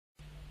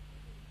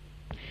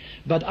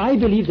But I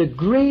believe the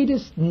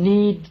greatest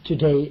need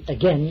today,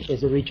 again,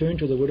 is a return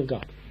to the Word of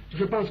God.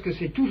 Je pense que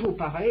c'est toujours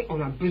pareil,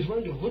 on a besoin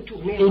de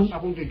retourner à la In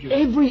parole de Dieu.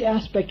 every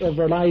aspect of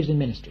our lives and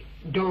ministry.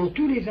 Dans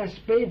tous les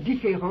aspects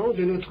différents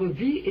de notre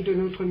vie et de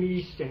notre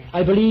ministère.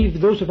 I believe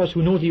those of us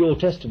who know the Old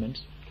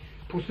Testament,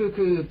 Pour ceux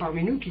que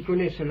parmi nous qui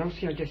connaissent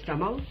l'Ancien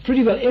Testament,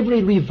 pretty well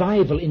every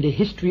revival in the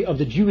history of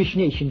the Jewish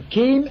nation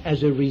came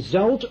as a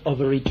result of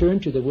a return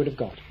to the Word of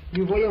God.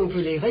 nous voyons que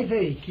les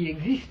réveils qui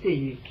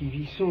existaient,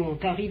 qui sont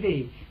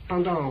arrivés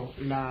pendant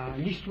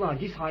l'histoire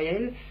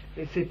d'Israël,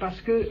 c'est parce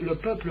que le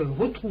peuple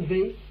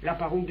retrouvait la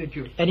parole de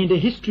Dieu. And in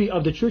the history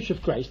of the Church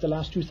of Christ, the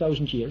last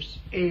 2,000 years,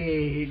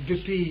 Et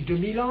depuis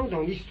 2000 ans,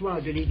 dans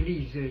l'histoire de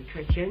l'Église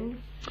chrétienne,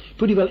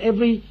 pretty well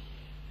every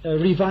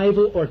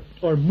revival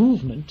or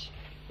movement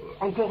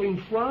encore une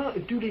fois,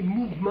 tous les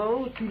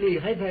mouvements, tous les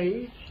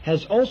réveils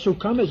has also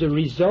come as a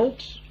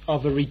result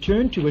of a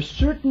return to a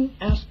certain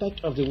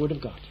aspect of the Word of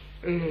God.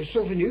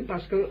 sont venus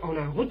parce qu'on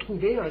a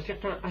retrouvé un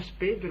certain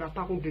aspect de la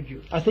parole de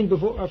Dieu. I think,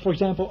 for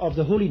example, of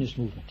the holiness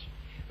movement.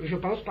 Je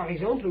pense par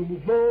exemple au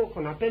mouvement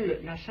qu'on appelle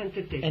la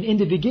sainteté. And in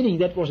the beginning,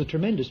 that was a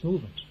tremendous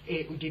movement.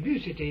 Et au début,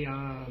 c'était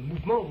un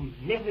mouvement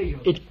merveilleux.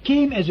 It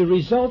came as a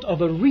result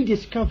of a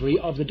rediscovery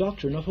of the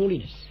doctrine of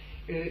holiness.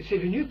 C'est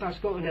venu parce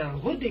qu'on a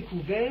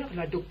redécouvert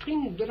la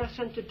doctrine de la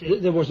sainteté.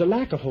 There was a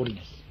lack of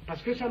holiness.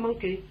 Parce que ça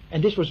manquait.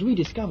 And this was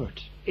rediscovered.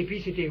 Et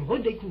puis c'était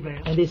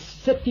redécouvert. And they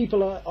set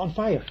people on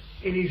fire.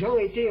 Et les gens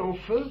étaient en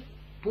feu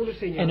pour le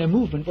Seigneur. And a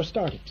movement was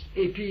started.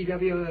 Et puis il y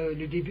avait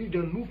le début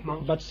d'un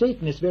mouvement. But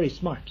Satan is very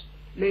smart.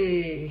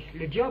 Mais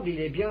le diable, il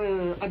est bien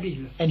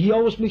habile. And he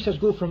always makes us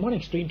go from one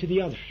extreme to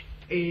the other.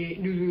 Et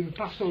nous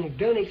passons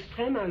d'un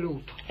extrême à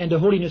l'autre. And the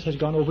holiness has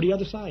gone over the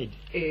other side.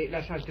 Et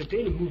la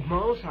sainteté, le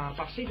mouvement, ça a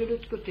passé de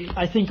l'autre côté.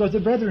 I think of the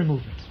brethren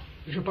movement.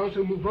 Je pense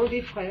au mouvement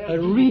des frères. A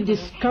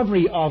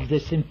rediscovery of the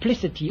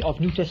simplicity of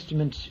New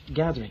Testament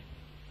gathering.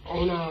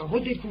 On a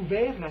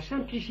redécouvert la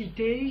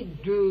simplicité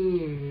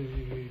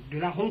de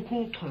la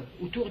rencontre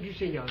autour du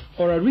Seigneur.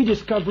 Or a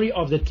rediscovery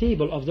of the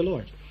table of the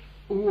Lord.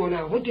 Où on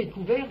a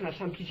redécouvert la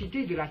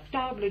simplicité de la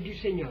table du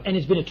Seigneur. And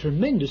it's been a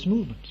tremendous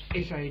movement.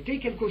 Et ça a été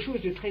quelque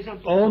chose de très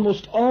important.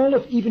 Almost all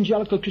of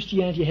evangelical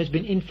Christianity has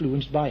been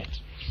influenced by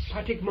it.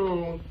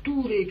 Pratiquement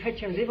tous les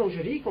chrétiens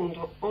évangéliques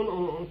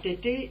ont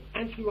été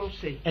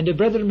influencés. And the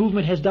brethren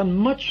movement has done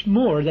much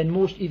more than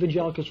most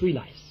evangelicals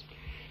realize.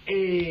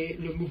 Et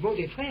le mouvement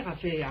des frères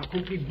a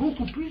accompli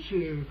beaucoup plus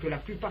que la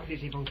plupart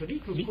des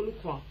évangéliques le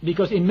croient.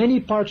 Because in many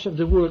parts of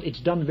the world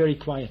it's done very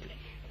quietly.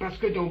 Parce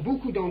que dans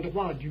beaucoup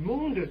d'endroits du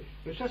monde,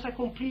 ça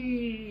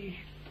s'accomplit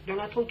dans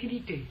la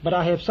tranquillité. But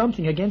I have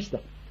something against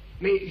them.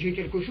 Mais j'ai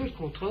quelque chose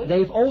contre eux.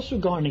 They've also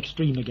gone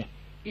extreme again.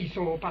 Ils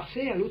sont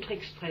passés à l'autre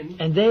extrême.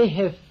 And they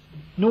have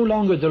no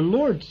longer the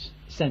Lord's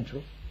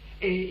central.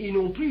 Et ils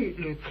n'ont plus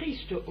le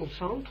Christ au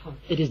centre.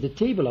 It is the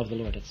table of the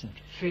Lord at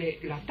center. C'est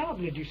la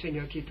table du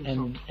Seigneur qui est au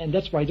centre. And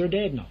that's why they're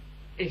dead now.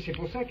 Et c'est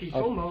pour ça qu'ils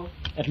sont morts.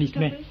 At least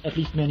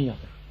many of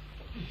them.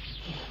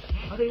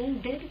 Are they all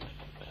dead?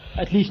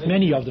 At least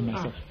many of them,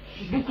 I said.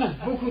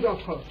 Beaucoup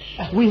d'entre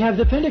eux. We have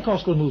the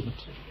Pentecostal movement.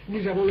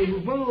 Nous avons le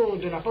mouvement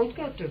de la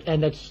Pentecôte.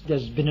 And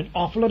there's been an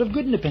awful lot of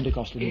good in the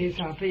Pentecostal movement. Et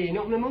ça a fait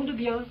énormément de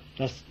bien.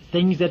 There's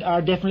things that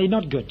are definitely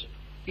not good.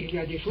 Il y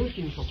a des choses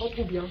qui ne sont pas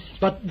trop bien.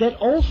 But that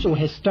also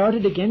has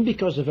started again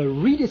because of a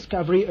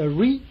rediscovery,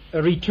 a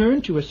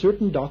return to a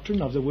certain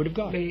doctrine of the Word of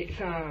God. Mais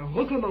ça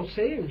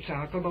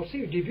a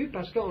commencé au début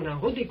parce qu'on a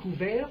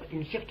redécouvert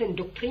une certaine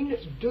doctrine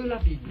de la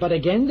Bible. But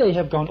again, they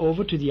have gone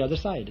over to the other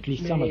side, at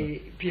least some of them.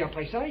 Puis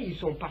après ça, ils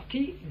sont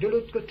partis de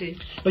l'autre côté.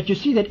 But you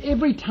see that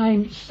every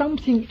time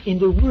something in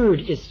the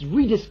Word is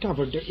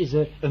rediscovered, there is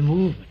a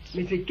movement.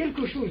 Mais c'est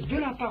quelque chose de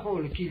la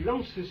parole qui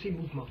lance ces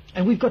mouvements.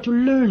 And we've got to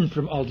learn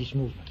from all these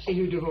movements. Et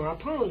nous devons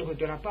apprendre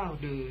de la part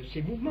de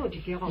ces mouvements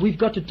différents. We've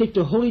got to take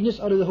the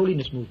holiness out of the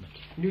holiness movement.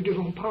 Nous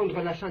devons prendre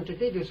la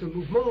sainteté de ce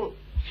mouvement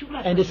sur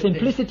la and the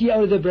simplicity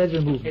out of the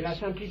brethren movement. Et la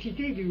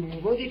simplicité du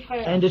mouvement des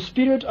frères. And the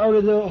spirit out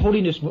of the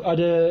holiness,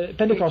 the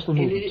Pentecostal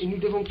movement. Et nous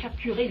devons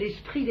capturer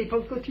l'esprit des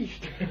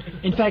pentecôtistes.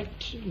 In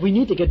fact, we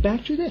need to get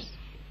back to this.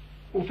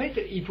 Au fait,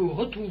 il faut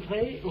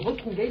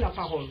retrouver la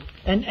parole.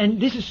 And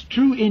this is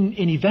true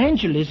in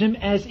evangelism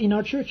as in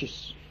our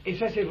churches. Et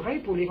ça c'est vrai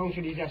pour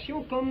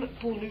l'évangélisation comme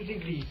pour nos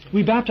églises.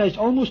 We baptized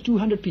almost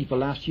 200 people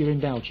last year in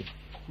Belgium.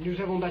 Nous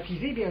avons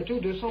baptisé bientôt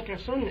 200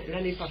 personnes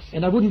l'année passée.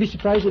 And I wouldn't be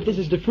surprised that this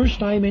is the first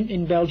time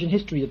in Belgian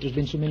history that there's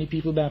been so many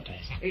people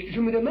baptized. Et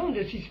je me demande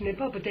si ce n'est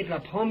pas peut-être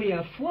la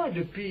première fois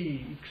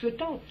depuis ce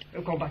temps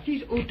qu'on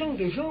baptise autant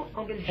de gens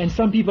en Belgique. And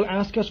some people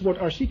ask us what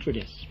our secret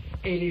is.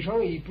 Et les gens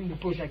ils nous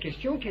posent la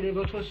question, quel est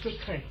votre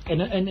secret?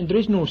 And there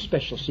is no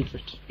special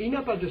secret. Il n'y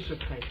a pas de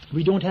secret.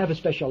 We don't have a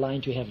special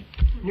line to heaven.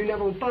 Nous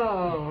n'avons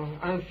pas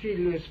un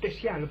fil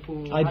spécial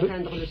pour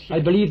atteindre le ciel.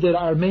 I believe there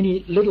are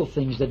many little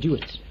things that do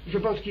it. Je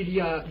pense qu'il y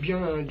a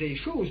bien des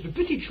choses, de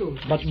petites choses.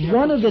 But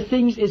one of the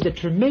things is the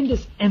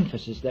tremendous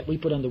emphasis that we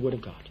put on the Word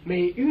of God.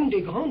 Mais une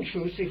des grandes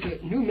choses, c'est que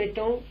nous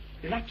mettons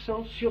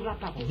l'accent sur la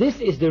parole. This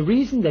is the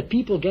reason that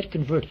people get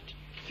converted.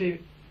 C'est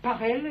par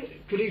elle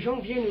que les gens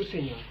viennent au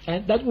Seigneur.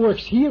 And that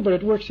works here, but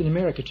it works in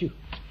America too.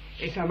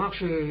 Et ça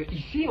marche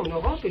ici en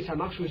Europe et ça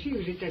marche aussi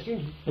aux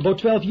États-Unis. About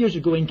 12 years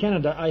ago in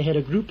Canada, I had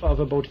a group of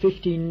about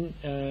 15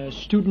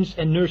 students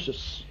and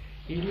nurses.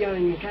 Il y a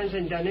une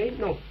quinzaine d'années,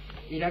 non,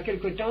 il y a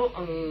quelque temps,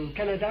 au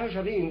Canada,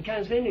 j'avais une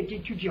quinzaine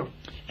d'étudiants.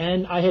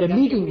 And I had a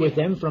meeting with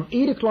them from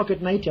 8 o'clock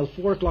at night till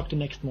 4 o'clock the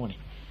next morning.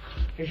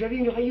 Et j'avais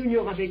une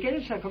réunion avec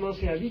elles, ça a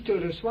commencé à 8 heures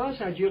le soir,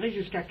 ça a duré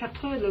jusqu'à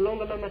 4 heures le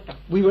lendemain matin.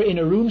 We were in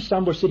a room,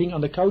 some were sitting on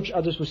the couch,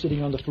 others were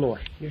sitting on the floor.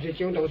 Nous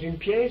étions dans une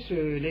pièce,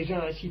 les uns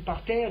assis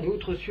par terre,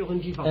 l'autre sur un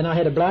divan. And I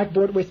had a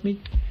blackboard with me,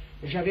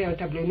 J'avais un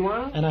tableau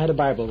noir and I had a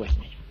Bible with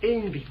me. et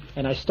une Bible.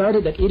 And I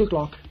started at 8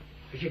 o'clock,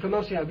 J'ai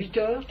commencé à 8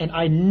 heures and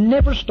I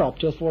never stopped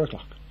till 4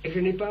 o'clock. et je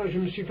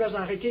me suis pas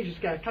arrêté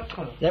jusqu'à 4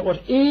 heures. That was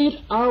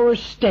 8 hours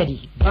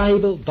steady,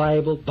 Bible,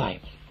 Bible,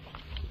 Bible.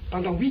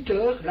 Pendant 8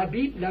 heures, la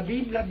Bible, la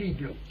Bible, la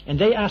Bible. And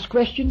they asked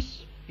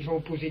questions, Ils ont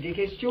posé des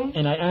questions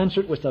and I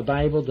answered with the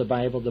Bible, the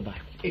Bible, the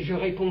Bible. et je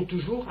réponds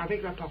toujours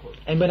avec la parole.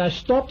 And when I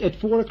stopped at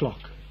 4 o'clock,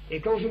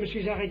 Et quand je me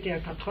suis arrêté à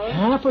 4 heures,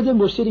 half of them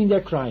were sitting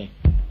there crying.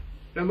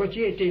 la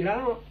moitié était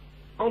là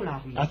en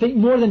larmes. I think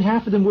more than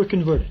half of them were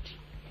converted.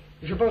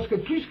 Je pense que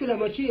plus que la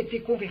moitié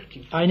était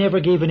convertie. I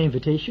never gave an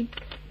invitation.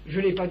 Je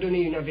n'ai pas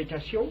donné une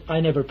invitation,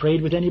 I never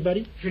prayed with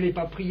anybody. je n'ai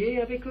pas prié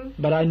avec eux,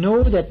 But I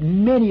know that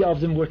many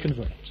of them were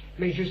converted.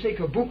 mais je sais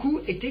que beaucoup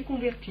étaient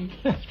convertis.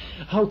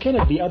 How can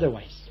it be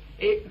otherwise?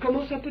 Et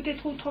comment ça peut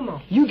être autrement?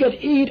 You get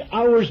 8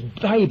 hours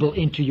Bible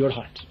into your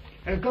heart.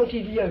 Quand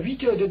il y a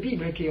 8 heures de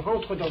Bible qui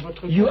rentrent dans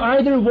votre You cœur,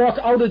 either walk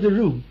out of the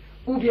room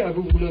ou bien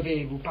vous vous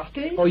levez et vous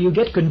partez, or you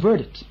get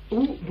converted.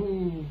 ou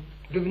vous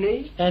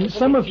devenez... And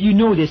some of you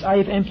know this. I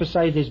have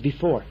emphasized this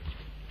before.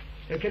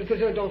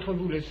 Quelques-uns d'entre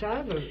vous le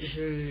savent,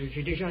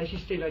 j'ai déjà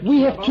insisté là-dessus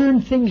We have avant.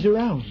 turned things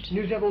around.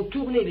 Nous avons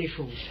tourné les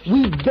choses.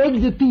 We beg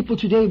the people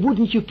today,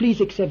 wouldn't you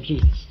please accept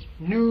Jesus?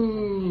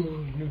 Nous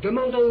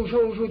demandons aux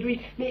gens aujourd'hui,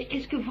 mais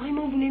est-ce que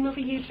vraiment vous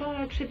n'aimeriez pas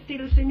accepter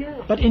le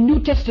Seigneur? But in New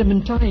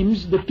Testament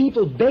times, the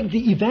people beg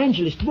the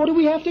evangelist, what do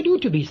we have to do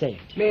to be saved?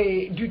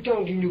 Mais du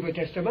temps du Nouveau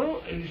Testament,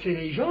 c'est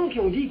les gens qui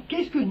ont dit,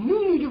 qu'est-ce que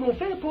nous devons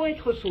faire pour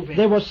être sauvés?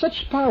 There was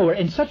such power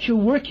and such a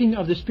working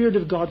of the Spirit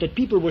of God that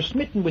people were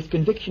smitten with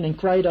conviction and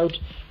cried out,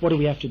 what do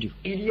we have to do?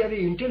 Il y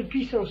avait une telle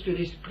puissance de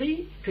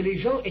l'esprit que les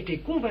gens étaient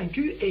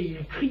convaincus et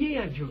ils criaient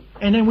à Dieu.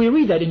 And then we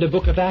read that in the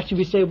book of Acts and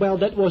we say, well,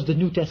 that was the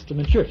New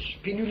Testament church.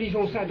 Puis nous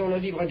lisons ça dans le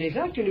livre des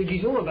Actes et nous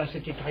disons, ah ben,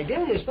 c'était très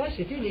bien, n'est-ce pas?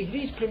 C'était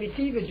l'église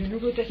primitive du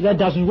Nouveau That Testament.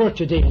 doesn't work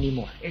today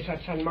anymore. Et ça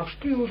ne marche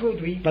plus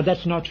aujourd'hui. But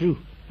that's not true.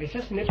 Mais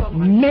ça, ce n'est pas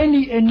vrai.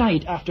 Many a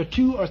night after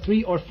 2 or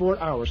 3 or 4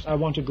 hours, I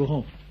want to go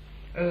home.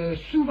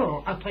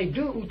 Souvent, après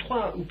 2 ou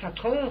 3 ou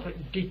 4 heures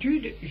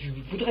d'études, je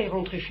voudrais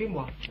rentrer chez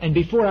moi. And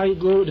before I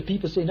go, the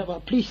people say, no,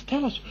 well, please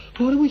tell us,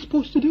 what are we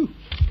supposed to do?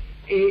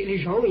 Et les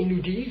gens, ils nous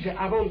disent,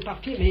 avant de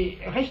partir, mais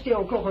restez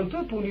encore un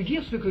peu pour nous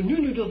dire ce que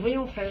nous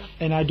devrions faire.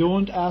 And I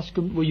don't ask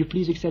them, will you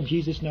please accept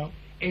Jesus now?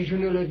 Et je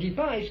ne leur dis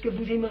pas, est-ce que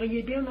vous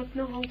aimeriez bien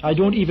maintenant rentrer? I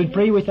don't even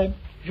pray with them.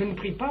 Je ne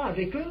prie pas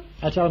avec eux.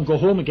 I tell them, go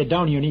home and get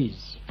down on your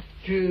knees.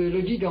 Je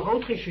leur dis de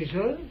rentrer chez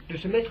eux, de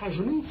se mettre à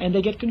genoux, And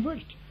they get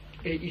converted.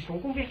 et ils sont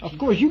convertis. Of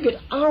course, you get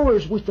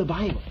hours with the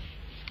Bible.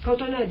 Quand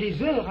on a des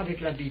heures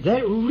avec la Bible,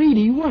 That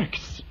really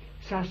works.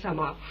 ça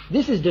marche.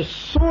 This is the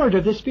sword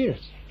of the Spirit.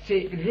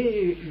 C'est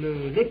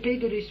l'épée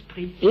de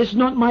l'esprit. Is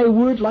not my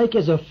word like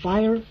as a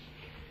fire?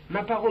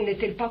 Ma parole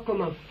n'est-elle pas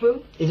comme un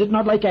feu? Is it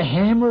not like a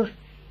hammer?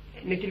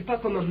 N'est-elle pas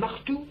comme un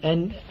marteau?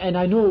 And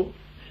I know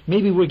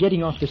maybe we're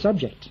getting off the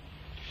subject.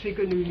 C'est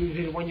que nous nous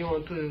éloignons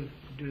un peu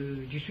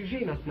du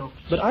sujet maintenant.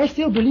 But I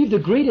still believe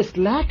the greatest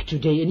lack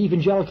today in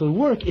evangelical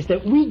work is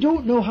that we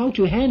don't know how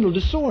to handle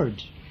the sword.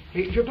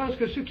 Et je pense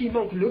que ce qui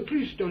manque le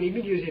plus dans les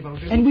milieux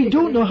évangéliques, And we c'est que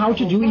don't nous know ne how to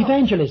savons do pas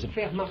evangelism.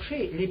 faire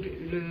marcher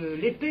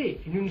l'épée.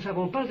 Nous ne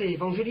savons pas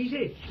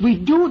évangéliser. We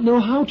don't know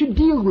how to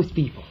deal with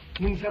people.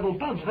 Nous ne savons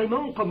pas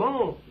vraiment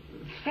comment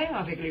faire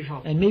avec les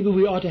gens. And maybe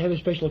we ought to have a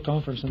special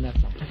conference on that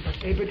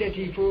subject. Et peut-être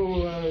il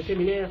faut un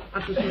séminaire à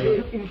ce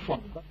sujet une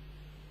fois.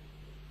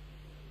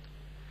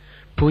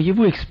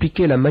 Pourriez-vous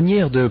expliquer la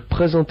manière de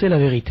présenter la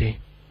vérité?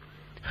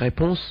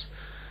 Réponse,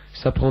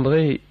 ça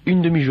prendrait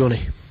une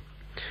demi-journée.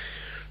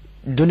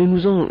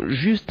 Donnez-nous-en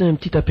juste un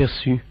petit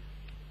aperçu.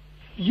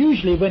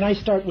 Usually when I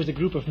start with a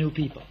group of new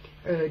people,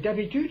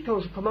 D'habitude, quand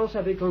je commence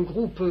avec un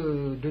groupe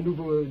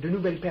de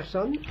nouvelles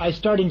personnes, I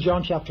start in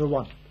John chapter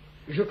 1.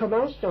 je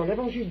commence dans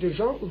l'évangile de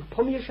Jean, au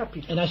premier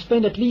chapitre. And I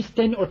spend at least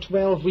 10 or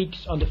 12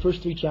 weeks on the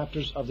first 3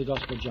 chapters of the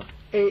Gospel of John.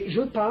 Et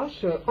je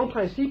passe, en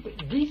principe,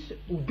 10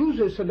 ou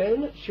 12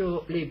 semaines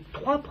sur les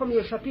 3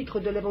 premiers chapitres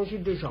de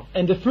l'évangile de Jean.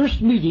 And the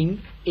first meeting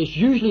is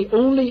usually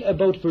only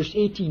about verse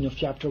 18 of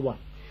chapter 1.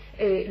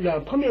 Et la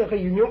première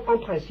réunion, en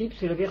principe,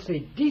 c'est le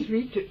verset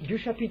 18 du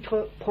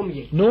chapitre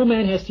 1er. No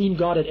man has seen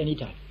God at any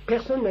time.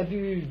 Personne n'a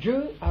vu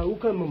Dieu à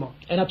aucun moment.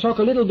 And I talk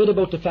a little bit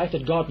about the fact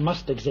that God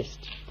must exist.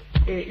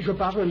 Et je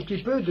parle un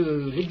petit peu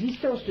de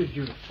l'existence de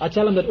Dieu. I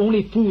tell them that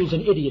only fools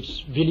and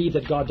idiots believe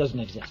that God doesn't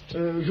exist.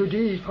 Je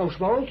dis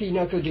franchement qu'il n'y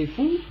a que des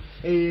fous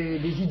et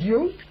des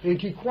idiots et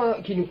qui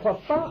ne croient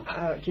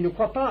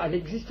pas à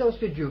l'existence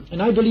de Dieu.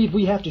 And I believe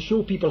we have to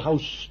show people how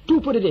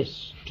stupid it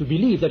is to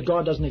believe that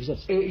God doesn't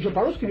exist. Et je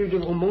pense que nous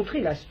devrons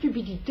montrer la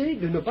stupidité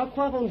de ne pas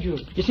croire en Dieu.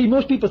 You see,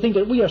 most people think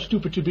that we are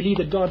stupid to believe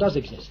that God does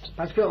exist.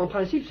 Parce qu'en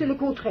principe, c'est le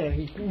contraire.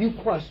 Ils nous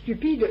croient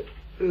stupides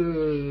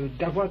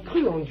d'avoir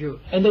cru en Dieu.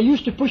 And they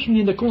used to push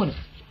me in the corner.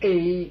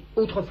 Et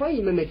autrefois,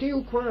 ils me mettaient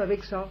au coin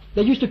avec ça.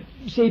 They used to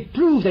say,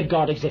 prove that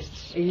God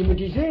exists. Et ils me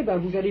disaient, ben,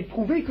 vous allez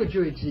prouver que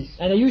Dieu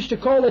existe. And they used to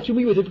call that to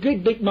me with a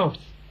great big mouth.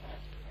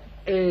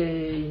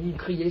 Et ils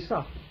criaient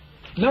ça.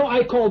 Now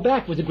I call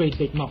back with a great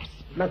big mouth.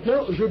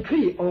 Maintenant, je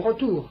crie en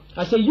retour.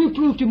 I say, you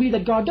prove to me that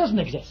God doesn't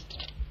exist.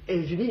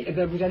 Et je dis, eh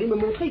ben, vous allez me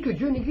montrer que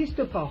Dieu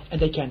n'existe pas. And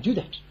they can't do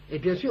that. Et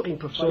bien sûr, ils ne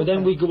peuvent pas. So le then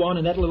faire. we go on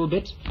in that little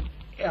bit.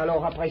 Et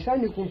alors après ça,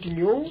 nous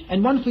continuons.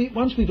 And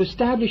once we've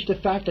established the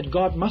fact that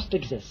God must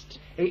exist,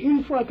 Et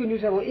une fois que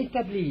nous avons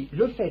établi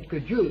le fait que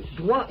Dieu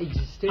doit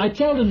exister, I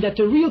tell them that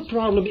the real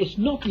problem is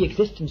not the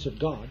existence of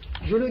God.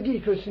 je le dis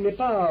que ce n'est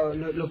pas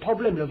le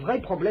problème, le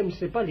vrai problème,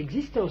 ce n'est pas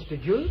l'existence de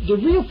Dieu. The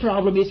real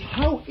problem is,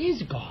 how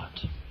is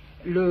God?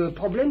 Le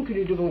problème que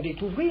nous devons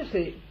découvrir,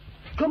 c'est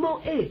comment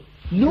est.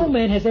 No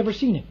man has ever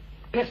seen him.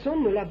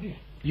 Personne ne l'a vu.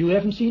 You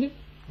haven't seen it.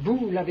 Vous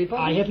ne l'avez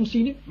pas I vu. haven't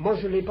seen it. Moi,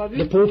 je ne l'ai pas vu.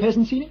 The Pope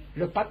hasn't seen it.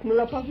 Le pape ne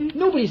l'a pas vu.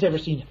 Nobody's ever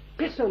seen it.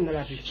 Personne ne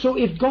l'a vu. So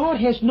if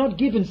God has not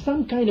given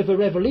some kind of a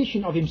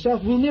revelation of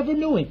himself, we'll never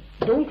know him.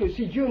 Donc,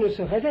 si Dieu ne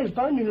se révèle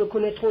pas, nous ne le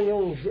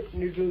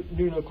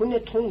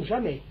connaîtrons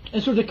jamais. And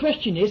so the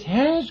question is,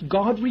 has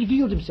God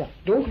revealed himself?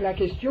 Donc, la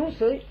question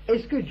c'est,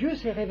 est-ce que Dieu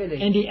s'est révélé?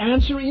 And the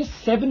answer is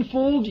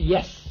sevenfold,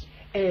 yes.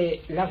 Et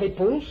la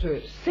réponse,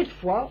 cette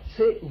fois,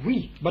 c'est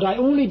oui. But I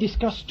only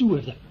discuss two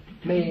of them.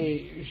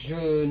 Mais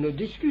je ne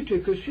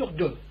discute que sur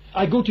deux.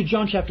 I go to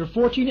John chapter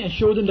 14 and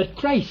show them that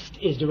Christ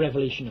is the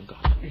revelation of God.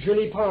 Je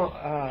les prends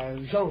à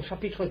Jean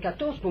chapitre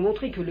 14 pour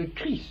montrer que le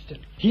Christ,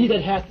 He that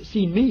hath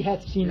seen me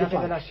hath seen la the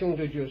Father. révélation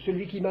de Dieu,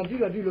 celui qui m'a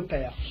vu a vu le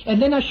Père. And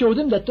then I show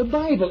them that the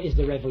Bible is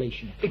the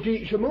revelation. Et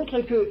puis je montre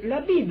que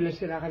la Bible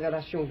c'est la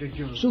révélation de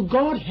Dieu. So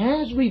God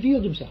has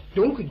revealed himself.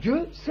 Donc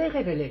Dieu s'est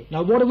révélé.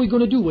 Now what are we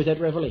going to do with that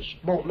revelation?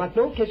 Bon,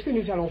 maintenant, qu'est-ce que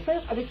nous allons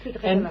faire avec cette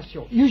And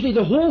révélation? usually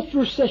the whole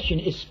first session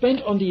is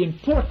spent on the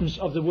importance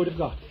of the Word of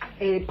God.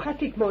 Et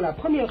pratiquement la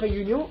première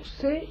réunion,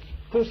 c'est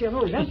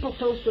concernant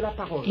l'importance de la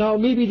parole. Now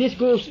maybe this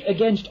goes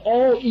against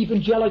all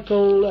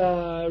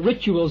evangelical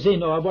rituals or I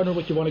don't know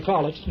what you want to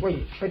call it. Oui,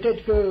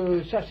 peut-être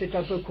que ça c'est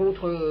un peu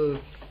contre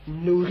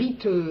nos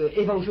rites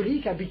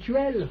évangéliques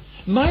habituels.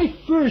 My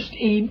first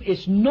aim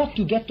is not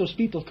to get those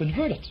people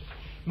converted.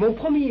 Mon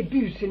premier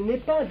but, ce n'est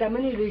pas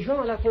d'amener les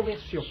gens à la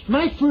conversion.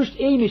 My first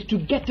aim is to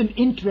get them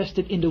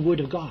interested in the Word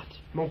of God.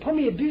 Mon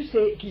premier but,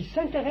 c'est qu'ils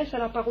s'intéressent à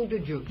la parole de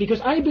Dieu.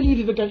 Because I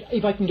believe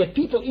if I can get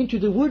people into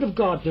the Word of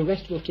God, the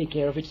rest will take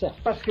care of itself.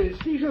 Parce que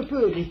si je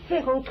peux les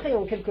faire entrer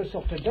en quelque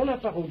sorte dans la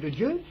parole de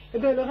Dieu, eh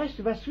bien le reste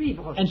va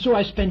suivre. And so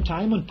I spend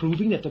time on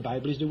proving that the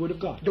Bible is the Word of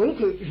God. Donc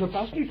je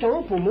passe du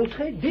temps pour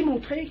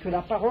démontrer que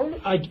la parole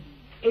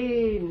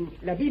et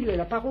la Bible est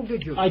la parole de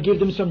Dieu. I give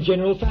them some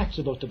general facts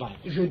about the Bible.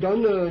 Je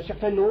donne un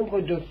certain nombre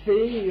de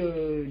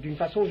faits d'une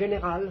façon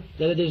générale.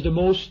 That it is the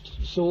most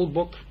sold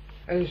book,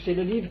 C'est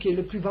le livre qui est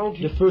le plus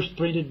vendu, the first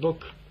printed book,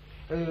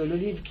 le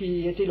livre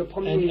qui était le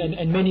premier.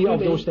 and many of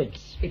imprimé, those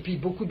things. Et puis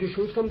beaucoup de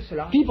choses comme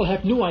cela. People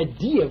have no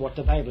idea what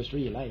the Bible is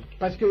really like.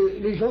 Parce que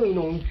les gens ils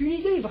n'ont aucune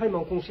idée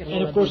vraiment concernant And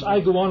la of course I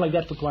Bible. go on like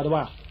that for quite a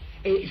while.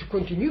 Et je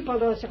continue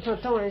pendant un certain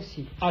temps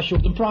ainsi. I show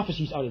them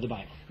prophecies out of the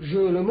Bible. Je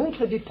leur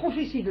montre des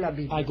prophéties de la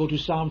Bible. I go to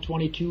Psalm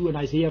 22 and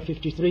Isaiah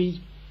 53.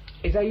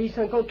 Ésaïe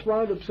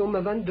 53, le psaume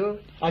 22.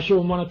 I show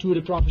them one or two of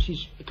the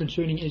prophecies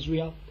concerning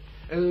Israel.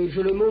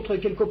 Je leur montre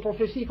quelques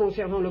prophéties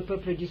concernant le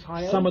peuple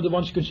d'Israël. Some of the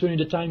ones concerning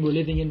the time we're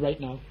living in right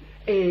now.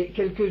 Et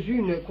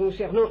quelques-unes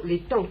concernant les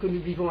temps que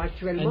nous vivons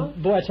actuellement.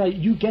 And boy, I tell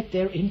you, you get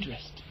their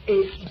interest.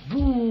 Et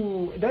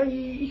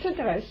ils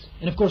s'intéressent.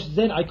 And of course,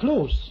 then I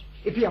close.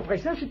 Et puis après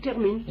ça, je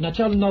termine. And I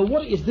tell them, now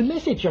what is the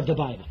message of the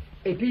Bible?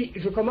 Et puis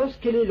je commence,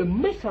 quel est le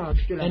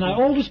message de la And I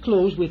Bible? always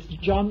close with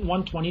John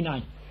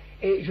 1:29.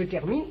 Et je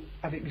termine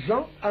avec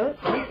Jean 1,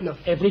 29.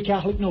 Every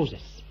Catholic knows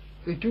this.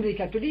 Et tous les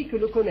catholiques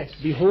le connaissent.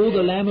 Behold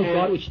the Lamb of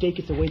God which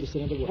taketh away the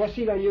sin of the world.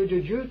 Voici l'agneau de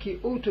Dieu qui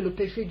ôte le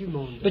péché du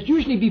monde. But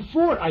usually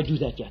before I do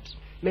that yet,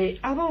 Mais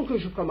avant que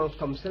je commence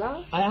comme cela,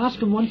 I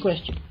ask him one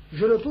question.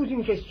 je leur pose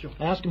une question.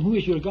 I ask him, who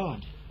is your God?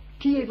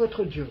 Qui est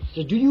votre Dieu?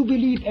 So do you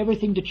believe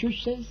everything the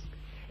church says?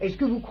 Est-ce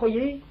que vous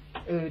croyez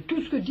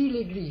tout ce que dit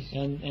l'Église?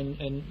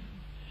 And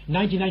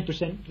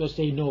 99% will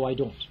say, no, I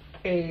don't.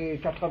 Et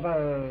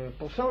 80%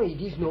 ils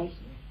disent non.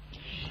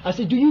 I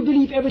said, do you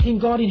believe everything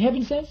God in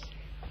heaven says?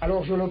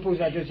 Alors je leur pose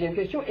la deuxième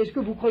question. Est-ce que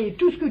vous croyez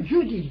tout ce que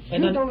Dieu dit, And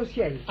Dieu then dans le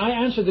ciel? I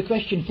answer the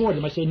question for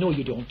them. I say, no,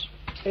 you don't.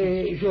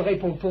 Et je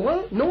réponds pour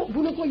eux, non,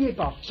 vous ne croyez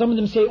pas. Some of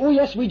them say, oh,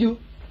 yes, we do.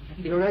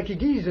 Il y en a qui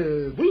disent,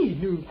 oui,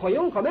 nous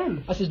croyons quand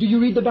même. I says, do you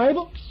read the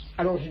Bible?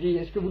 Alors je dis,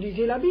 est-ce que vous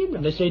lisez la Bible?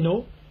 And they say,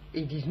 no. Et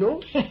ils disent non.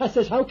 I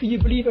says, how can you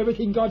believe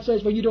everything God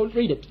says when you don't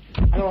read it?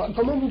 Alors,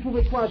 comment vous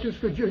pouvez croire à tout ce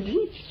que Dieu dit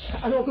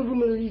alors que vous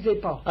ne le lisez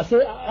pas? I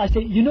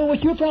say, you know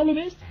what your problem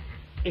is?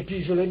 Et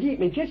puis je leur dis,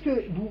 mais qu'est-ce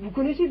que vous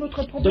connaissez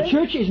votre The problème?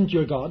 church isn't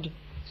your God.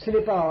 Ce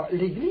n'est pas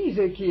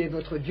l'Église qui est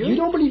votre Dieu, You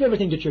don't believe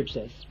everything the church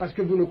says. parce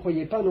que vous ne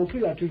croyez pas non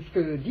plus à tout ce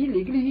que dit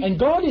l'Église. And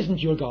God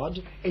isn't your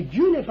God. Et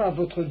Dieu n'est pas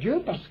votre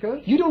Dieu parce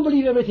You don't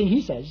believe everything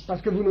He says.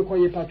 que vous ne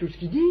croyez pas tout ce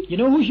qu'il dit. You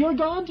know who's your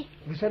God?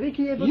 Vous savez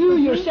qui est votre You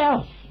Dieu?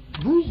 yourself.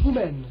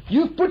 Vous-même.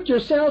 You've put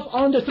yourself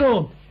on the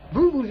throne.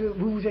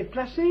 Vous êtes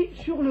placé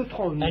sur le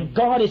trône. And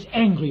God is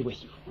angry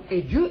with you.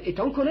 Et Dieu est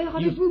en colère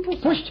avec vous You pour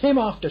ça. pushed Him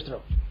off the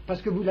throne.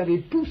 Parce que vous l'avez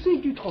poussé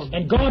du trône.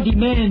 And God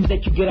demands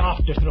that you get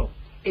off the throne.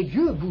 Et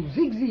Dieu vous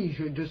exige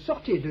de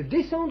sortir, de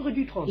descendre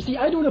du trône. You see,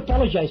 I don't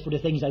apologize for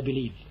the things I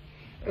believe.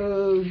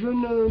 Je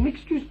ne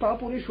m'excuse pas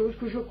pour les choses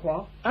que je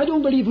crois. I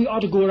don't believe we ought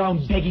to go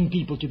around begging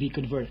people to be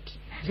converted.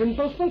 Je ne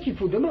pense pas qu'il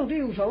faut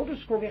demander aux gens de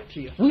se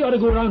convertir. We ought to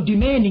go around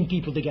demanding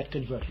people to get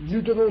converted.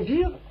 Nous devons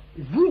dire,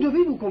 vous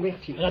devez vous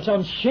convertir. And that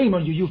sounds shame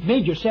on you. You've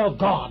made yourself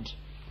God.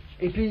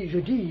 Et puis je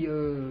dis,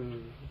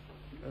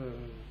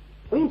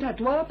 honte à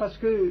toi parce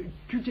que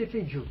tu t'es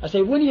fait Dieu. I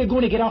say, when are you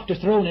going to get off the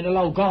throne and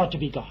allow God to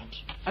be God?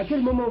 À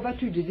quel moment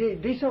vas-tu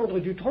descendre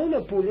du trône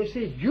pour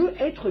laisser Dieu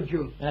être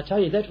Dieu? And I tell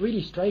you, that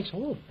really strikes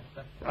home.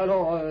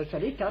 Alors ça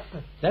les tape.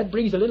 That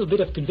brings a little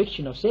bit of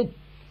conviction of sin.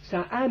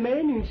 Ça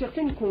amène une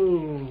certaine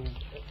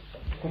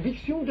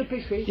conviction de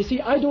péché. You see,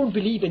 I don't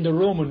believe in the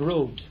Roman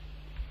road.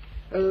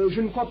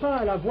 Je ne crois pas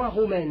à la voie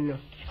romaine.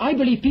 I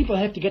believe people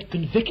have to get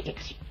convicted.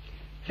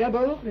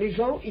 D'abord, les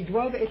gens, ils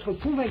doivent être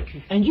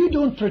convaincus. And you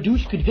don't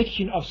produce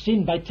conviction of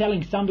sin by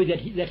telling somebody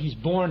that he's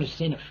born a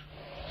sinner.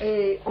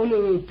 Et on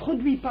ne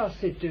produit pas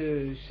cette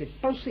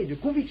pensée de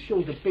conviction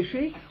de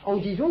péché en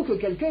disant que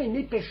quelqu'un est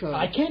né pécheur.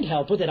 I can't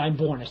help it that I'm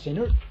born a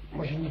sinner.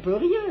 Moi, je n'y peux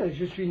rien,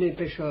 je suis né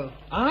pécheur.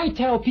 I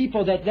tell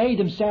people that they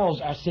themselves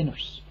are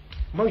sinners.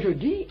 Moi, je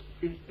dis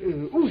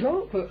aux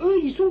gens qu'eux,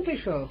 ils sont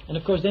pécheurs. And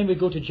of course, then we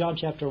go to John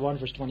chapter 1,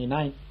 verse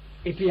 29.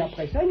 Et puis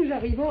après ça, nous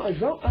arrivons à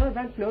Jean 1,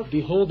 29.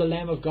 Behold the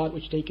Lamb of God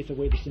which taketh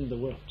away the sin of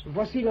the world.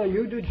 Voici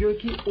l'agneau de Dieu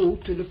qui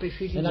ôte le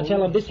péché du And I monde. tell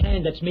them, this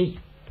hand, that's me.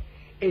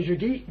 Et je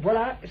dis,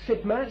 voilà,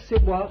 cette main, c'est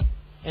moi.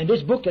 And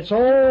this book, that's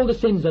all the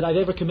sins that I've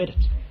ever committed.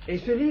 Et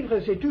ce livre,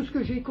 c'est tout ce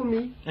que j'ai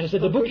commis. And I said,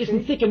 the comme book péché.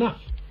 isn't thick enough.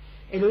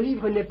 Et le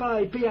livre n'est pas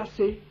épais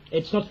assez.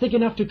 It's not thick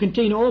enough to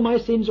contain all my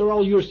sins or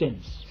all your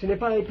sins. Ce n'est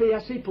pas épais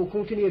assez pour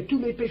contenir tous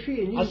mes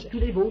péchés et ni tous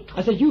les vôtres.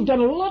 I said, you've done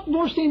a lot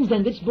more sins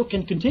than this book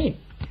can contain.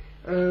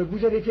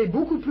 Vous avez fait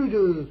beaucoup plus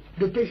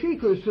de péchés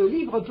que ce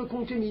livre peut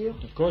contenir.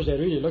 Of course, they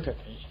really look at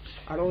me.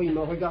 Alors ils me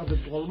regardent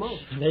drôlement.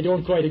 And they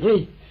don't quite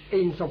agree. Et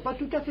ils ne sont pas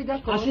tout à fait I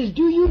d'accord. says,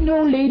 do you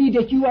know, lady,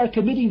 that you are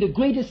committing the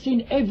greatest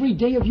sin every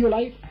day of your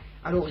life?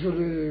 Alors je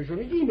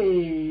lui dis,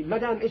 mais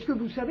madame, est-ce que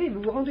vous savez,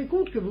 vous vous rendez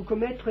compte que vous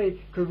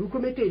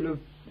commettez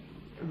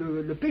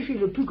le péché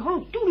le plus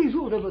grand tous les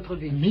jours de votre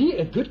vie? Me,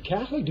 a good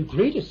Catholic, the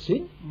greatest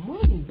sin? Moi,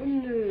 une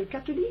bonne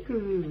catholique,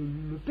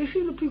 le péché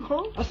le plus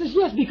grand? I says,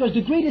 yes, because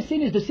the greatest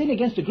sin is the sin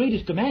against the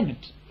greatest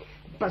commandment.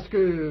 Parce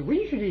que,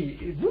 oui, je dis,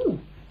 vous,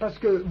 parce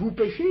que vous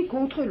péchez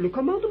contre le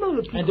commandement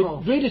le plus And grand.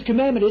 the greatest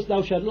commandment is,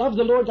 thou shalt love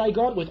the Lord thy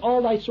God with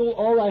all thy soul,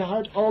 all thy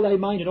heart, all thy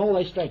mind, and all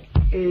thy strength.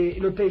 Et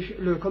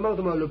le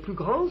commandement le plus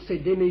grand, c'est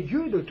d'aimer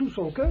Dieu de tout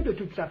son cœur, de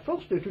toute sa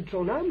force, de toute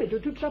son âme et de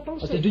toute sa I said,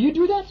 pensée. do you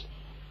do that?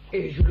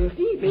 Et je leur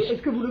dis, mais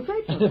est-ce que vous le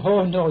faites?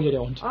 Oh, no, you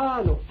don't.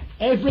 Ah non.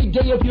 Every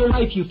day of your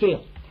life you fail.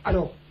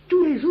 Alors,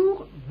 tous les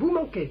jours, vous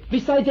manquez.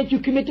 Besides that, you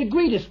commit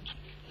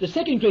the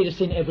second greatest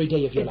sin every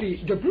day of Et your life.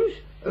 puis, de plus,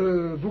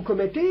 vous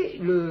commettez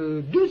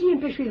le deuxième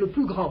péché le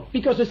plus grand.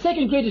 Because the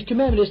second greatest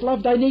commandment is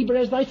love thy neighbor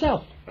as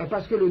thyself.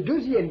 Parce que le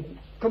deuxième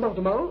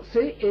commandement,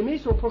 c'est aimer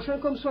son prochain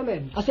comme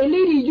soi-même. I say,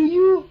 lady, do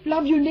you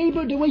love your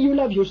neighbor the way you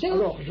love yourself?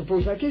 Alors, je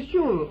pose la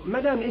question,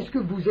 madame, est-ce que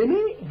vous aimez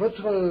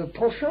votre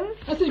prochain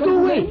I said, comme go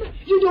away. vous-même?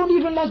 You don't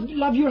even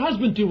love your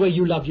husband the way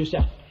you love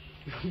yourself.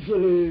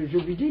 Je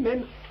lui dis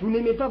même, vous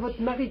n'aimez pas votre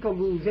mari comme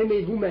vous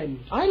aimez vous-même.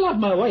 I love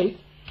my wife,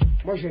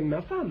 Moi, j'aime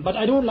ma femme, but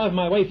I don't love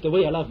my wife the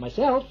way I love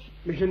myself.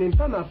 mais je n'aime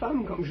pas ma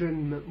femme comme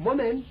j'aime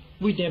moi-même.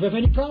 We'd never have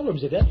any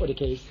problems if that were the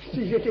case.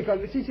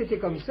 Si c'était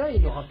comme ça,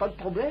 il n'y aura pas de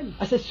problème.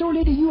 I said, so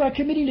lady, you are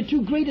committing the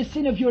two greatest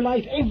sin of your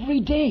life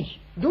every day.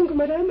 Donc,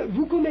 madame,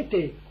 vous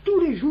commettez tous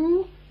les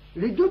jours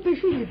les deux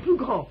péchés les plus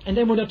grands. And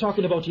then we're not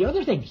talking about the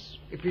other things.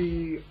 Et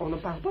puis, on ne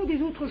parle pas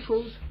des autres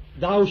choses.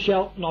 Thou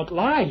shalt not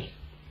lie.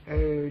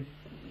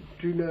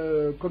 Tu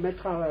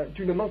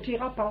ne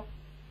mentiras pas.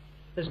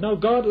 There's no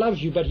God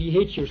loves you, but he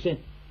hates your sin.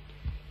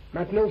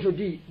 Maintenant, je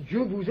dis,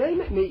 Dieu vous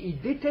aime, mais il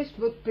déteste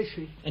votre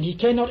péché. And he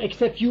cannot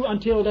accept you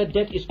until that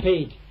debt is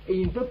paid. Et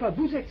il ne peut pas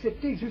vous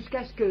accepter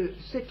jusqu'à ce que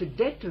cette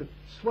dette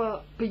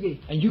soit payée.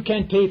 And you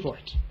can't pay for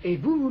it. Et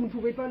vous ne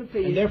pouvez pas le And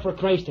payer. therefore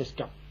Christ has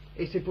come.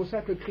 Et c'est pour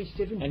ça que Christ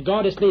est venu. And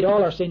God has laid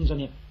all our sins on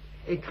him.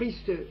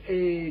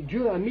 Et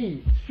Dieu a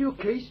mis sur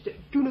Christ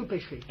tous nos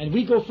péchés. And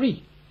we go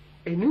free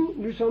Et nous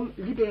sommes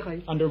libérés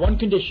under one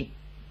condition.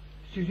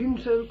 sous une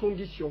seule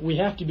condition. We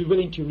have to be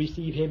willing to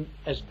receive him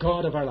as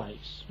God of our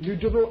lives. Nous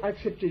devons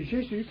accepter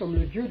Jésus comme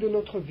le Dieu de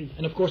notre vie.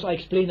 And of course I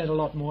explain that a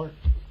lot more.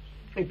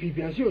 Et puis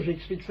bien sûr,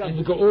 j'explique ça. And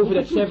we go over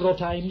that several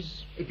times.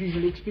 Et puis je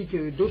l'explique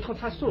d'autres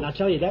façons. And I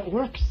tell you, that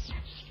works.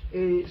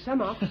 Et ça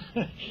marche.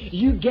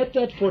 You get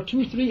that for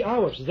 2-3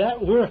 hours.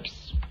 That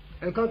works.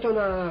 Quand on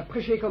a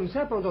prêché comme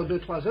ça pendant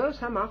 2-3 heures,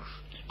 ça marche.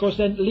 Of course,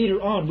 then later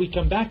on, we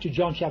come back to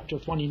John chapter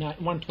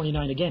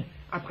 129 again.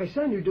 Après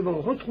ça, nous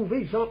devons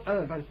retrouver Jean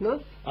 1, 29.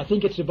 I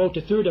think it's about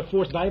the 3rd or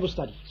 4th Bible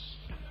study.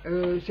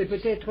 C'est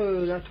peut-être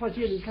la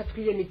 3e ou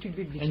 4e étude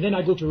biblique. And then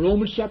I go to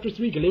Romans chapter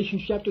 3, Galatians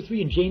chapter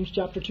 3, and James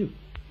chapter 2.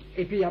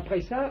 Et puis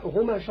après ça,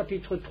 Romains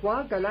chapitre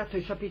 3, Galates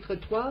chapitre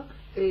 3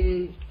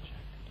 et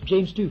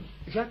James 2.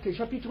 Jacques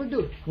chapitre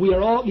 2.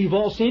 We've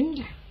all sinned.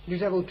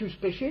 Nous avons tous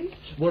péché.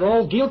 We're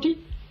all guilty.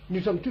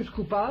 Nous sommes tous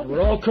coupables.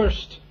 We're all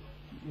cursed.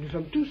 Nous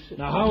sommes tous.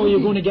 Now how are you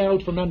going to get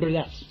out from under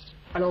that?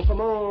 Alors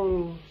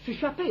comment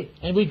s'échapper?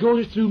 And we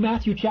go through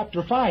Matthew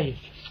chapter 5.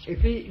 Et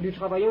puis nous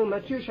travaillons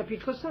Matthieu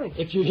chapitre 5.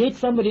 If you hate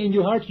somebody in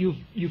your heart,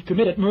 you've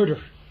committed murder.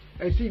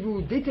 Et si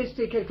vous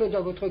détestez quelqu'un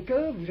dans votre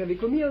cœur, vous avez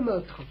commis un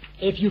meurtre.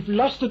 If you've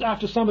lusted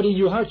after somebody in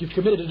your heart, you've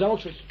committed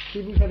adultery.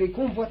 Si vous avez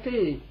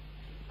convoité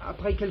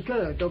après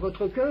quelqu'un dans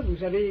votre cœur,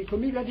 vous avez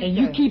commis And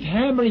you l'adultère. keep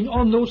hammering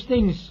on those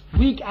things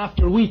week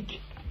after week.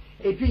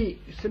 Et puis,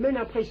 semaine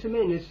après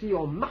semaine, si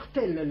on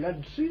martèle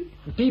là-dessus,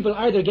 People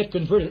either get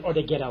converted or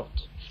they get out.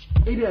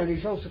 eh bien les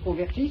gens se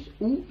convertissent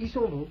ou ils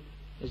s'en vont.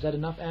 Is that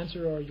enough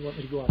answer or you want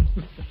me to go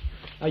on?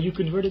 Are you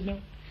converted now?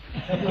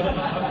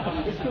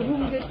 Est-ce que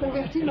vous êtes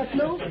convertis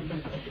maintenant?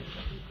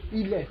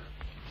 Il l'est.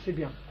 C'est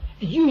bien.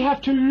 You have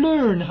to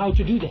learn how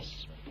to do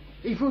this.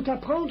 Il faut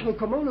apprendre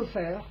comment le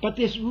faire. But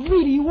this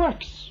really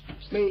works.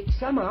 Mais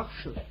ça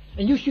marche.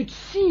 And you should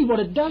see what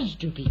it does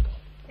to people.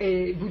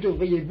 Et vous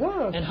devriez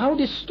voir And how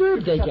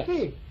disturbed they ça get.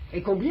 fait.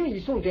 Et combien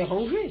ils sont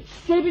dérangés.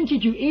 70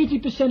 to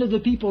 80% of the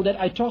people that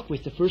I talk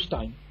with the first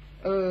time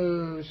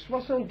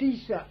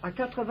 70 à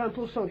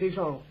 80% des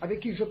gens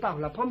avec qui je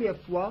parle la première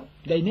fois,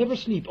 they never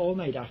sleep all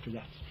night after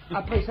that.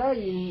 après ça,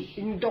 ils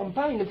ne dorment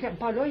pas, ils ne ferment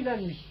pas l'œil la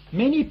nuit.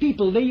 Many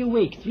people lay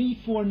awake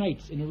 3-4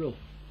 nights in a row.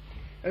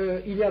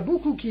 Il y a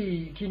beaucoup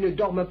qui ne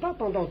dorment pas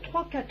pendant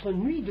 3-4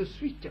 nuits de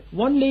suite.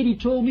 One lady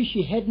told me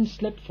she hadn't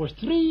slept for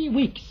 3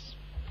 weeks.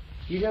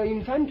 Il y a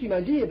une femme qui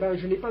m'a dit, eh ben,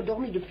 je n'ai pas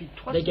dormi depuis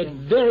 3 They get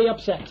semaines. very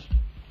upset,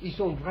 Ils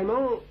sont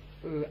vraiment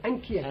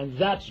inquiets. and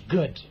that's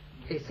good.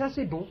 Et ça,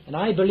 c'est bon. And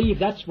I believe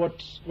that's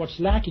what's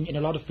lacking in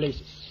a lot of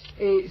places.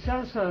 Et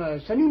ça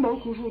nous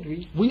manque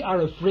aujourd'hui. We are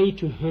afraid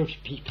to hurt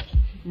people.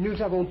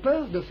 Nous avons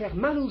peur de faire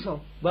mal aux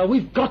gens. Well,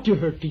 we've got to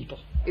hurt people.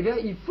 Eh bien,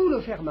 il faut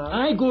le faire mal.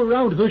 I go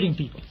around hurting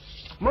people.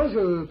 Moi,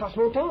 je passe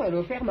mon temps à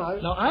le faire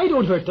mal. Now, I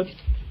don't hurt them,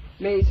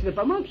 Mais ce n'est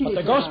pas moi qui but les the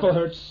fais gospel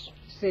mal. hurts,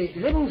 C'est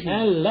l'évangile.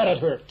 and let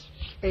it hurt.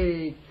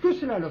 Et que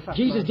cela le fasse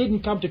Jesus mal.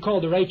 didn't come to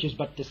call the righteous,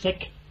 but the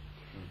sick.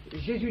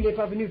 Jésus n'est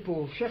pas venu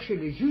pour chercher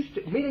les justes,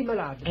 mais les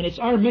malades. And it's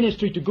our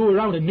ministry to go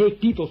around and make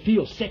people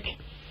feel sick.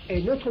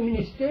 Et notre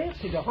ministère,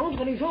 c'est de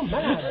rendre les gens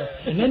malades.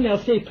 And then they'll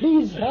say,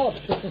 please help.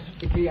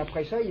 Et puis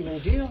après ça, ils vont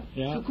dire,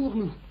 Yeah.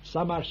 secours-nous.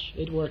 Ça marche,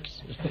 it works.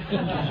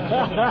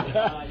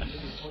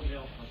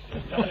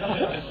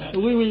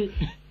 Oui, oui.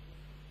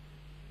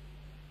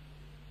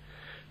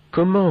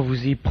 Comment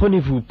vous y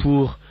prenez-vous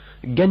pour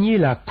gagner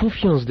la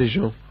confiance des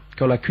gens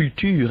quand la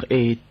culture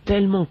est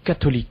tellement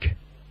catholique?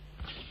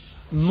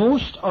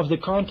 Most of the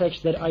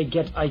contacts that I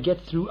get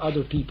through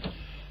other people.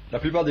 La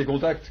plupart des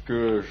contacts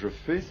que je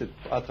fais, c'est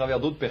à travers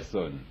d'autres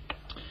personnes.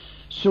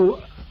 So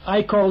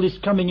I call this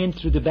coming in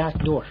through the back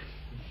door.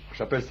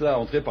 J'appelle ça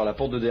entrer par la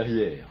porte de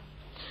derrière.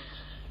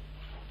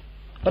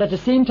 But at the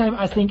same time,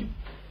 I think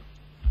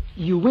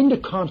you win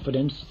the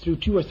confidence through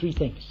 2 or 3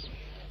 things.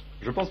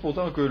 Je pense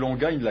pourtant que l'on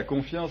gagne de la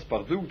confiance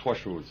par 2 ou 3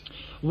 choses.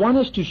 One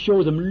is to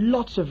show them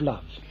lots of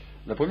love,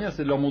 La première,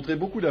 c'est de leur montrer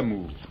beaucoup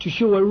d'amour, to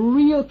show a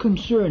real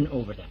concern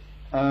over them,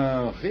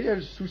 un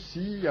réel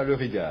souci à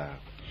leur égard,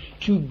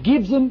 to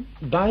give them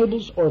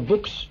Bibles or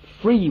books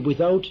free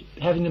without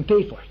having them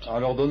pay for it, en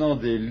leur donnant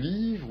des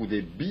livres ou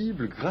des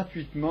Bibles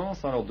gratuitement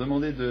sans leur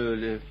demander de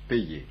les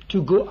payer,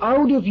 to go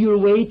out of your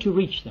way to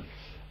reach them.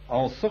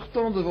 en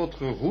sortant de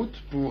votre route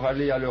pour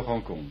aller à leur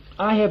rencontre.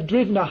 I have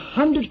driven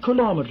 100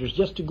 kilometers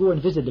just to go and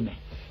visit them.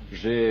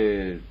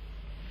 J'ai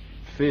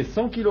fait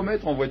 100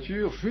 km en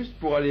voiture juste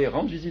pour aller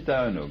rendre visite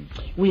à un homme.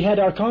 We had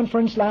our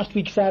conference last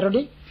week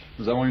Saturday.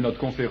 Nous avons eu notre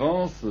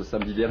conférence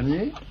samedi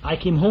dernier. I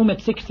came home at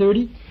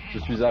 6:30. Je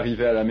suis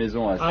arrivé à la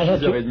maison à I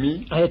had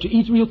 6h30. to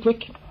eat real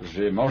quick.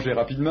 J'ai mangé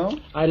rapidement.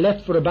 I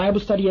left for a Bible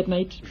study at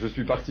night. Je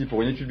suis parti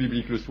pour une étude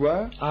biblique le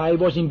soir. I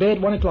was in bed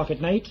 1 o'clock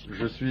at night.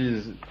 Je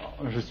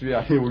suis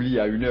allé au lit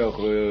à 1h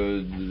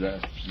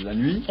de la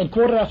nuit. And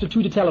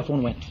 2:15 the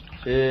telephone went.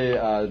 Et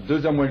à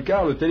 2h moins le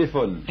quart, le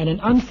téléphone And an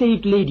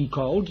unsaved lady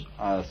called.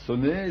 a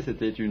sonné.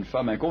 C'était une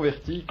femme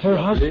inconvertie qui Her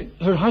appelait.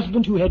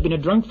 husband, who had been a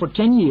drunk for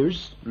 10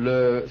 years,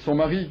 Son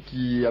mari,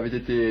 qui avait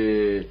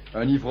été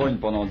un ivrogne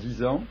pendant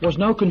 10 ans was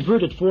now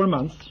converted 4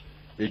 months,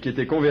 et qui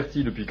était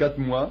converti depuis 4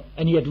 mois,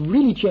 and he had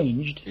really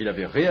changed, il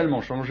avait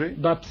réellement changé,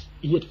 but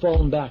he had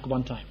fallen back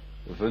one time.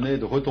 venait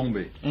de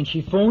retomber. And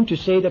she phoned to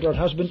say that her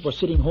husband was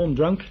sitting home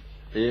drunk,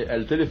 Et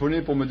elle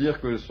téléphonait pour me dire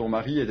que son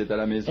mari était à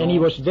la maison. and he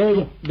was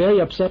very,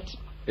 very upset,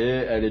 Et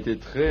elle était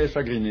très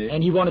chagrinée.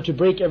 and he wanted to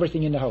break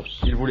everything in the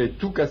house. Il voulait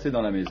tout casser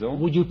dans la maison.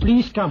 Would you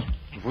please come?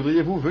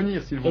 Voudriez-vous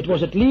venir, s'il vous It was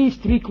plaît? at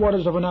least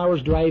 3/4 of an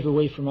hour's drive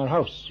away from our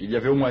house. Il y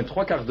avait au moins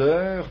 3/4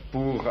 d'heure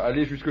pour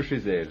aller jusque chez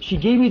elle. She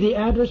gave me the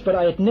address, but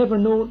I had never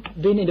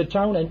been in the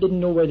town and didn't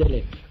know where they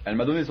lived. Elle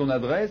m'a donné son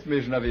adresse,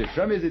 mais je n'avais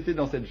jamais été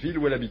dans cette ville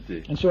où elle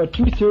habitait. And so at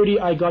 2:30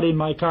 I got in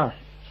my car,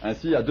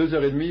 Ainsi, à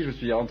 2h30, je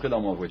suis rentré dans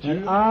ma voiture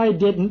and I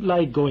didn't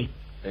like going,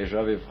 et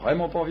j'avais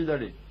vraiment pas envie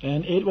d'aller.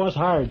 and it was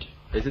hard.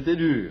 Et c'était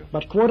dur.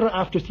 But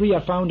 3:45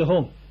 I found a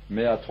home,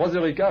 Mais à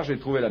 3h15, j'ai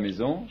trouvé la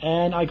maison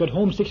and I got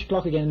home 6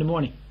 o'clock again in the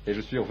morning. et je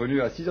suis revenu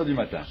à 6h du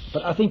matin.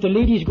 But I think the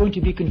lady is going to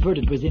be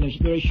converted within a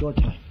very short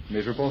time.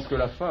 Mais je pense que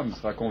la femme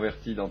sera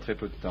convertie dans très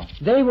peu de temps.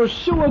 They were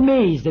so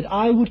amazed that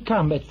I would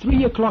come at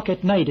 3 o'clock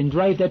at night and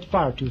drive that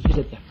far to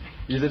visit them.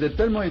 Ils étaient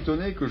tellement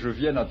étonnés que je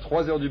vienne à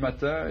 3h du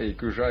matin et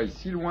que j'aille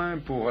si loin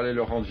pour aller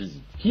leur rendre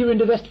visite. Here in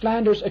the West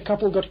Flanders, a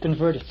couple got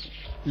converted.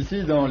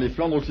 Ici, dans les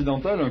Flandres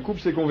occidentales, un couple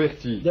s'est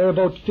converti. They're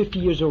about 50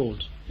 years old.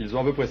 Ils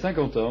ont à peu près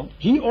 50 ans.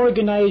 He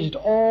organized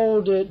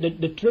all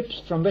the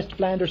trips from West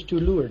Flanders to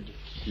Lourdes.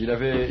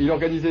 Il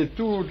organisait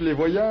tous les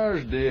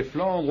voyages des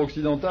Flandres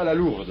occidentales à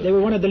Lourdes. They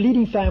were one of the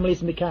leading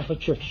families in the Catholic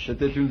Church.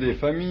 C'était une des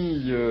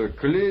familles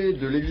clés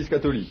de l'Église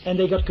catholique. And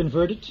they got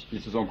converted,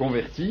 Ils se sont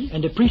convertis and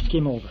the priest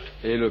came over,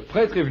 et le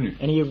prêtre est venu.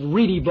 and he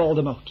really bawled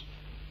them out.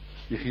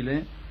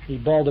 He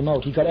bawled them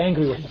out. He got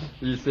angry with them.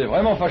 Il s'est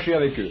vraiment fâché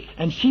avec eux.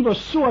 And she was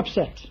so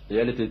upset Et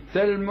elle était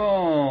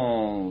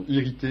tellement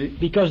irritée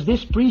because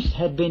this priest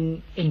had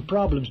been in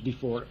problems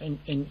before,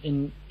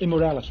 in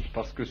immorality.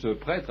 parce que ce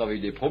prêtre avait eu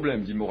des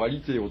problèmes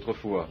d'immoralité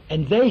autrefois.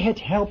 And they had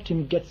helped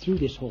him get through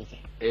this whole thing.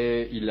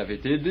 Et il l'avait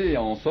aidé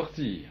à en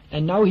sortir.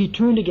 And now he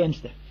turned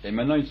against them, Et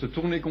maintenant il se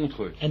tournait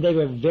contre eux. and they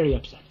were very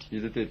upset.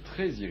 Ils étaient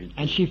très irrités.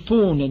 And she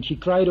phoned and she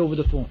cried over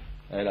the phone.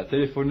 Elle a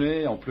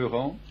téléphoné en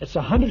pleurant. It's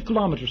 100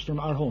 kilometers from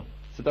our home.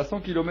 C'est à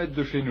 100 km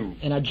de chez nous.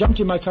 And I jumped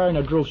in my car and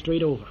I drove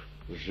straight over.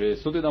 J'ai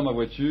sauté dans ma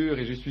voiture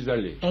et j'y suis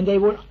allé. And they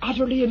were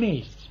utterly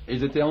amazed. Et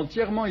ils étaient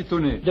entièrement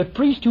étonnés. The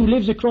priest who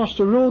lives across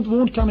the road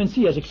won't come and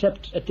see us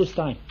except at this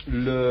time.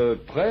 Le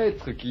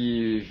prêtre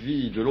qui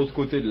vit de l'autre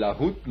côté de la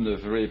route ne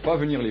voulait pas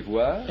venir les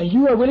voir. And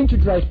you are willing to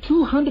drive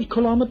 200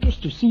 kilometers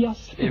to see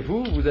us? Et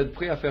vous, vous êtes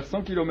prêts à faire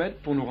 100 km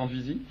pour nous rendre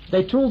visite?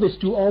 They told this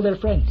to all their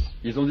friends.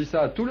 Ils ont dit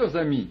ça à tous leurs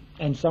amis.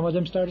 And some of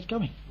them started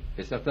coming.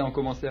 Et certains ont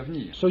commencé à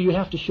venir. So you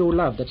have to show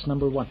love. That's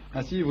number one.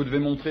 Ainsi, vous devez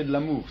montrer de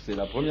l'amour. C'est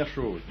la première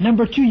chose.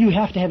 Number two, you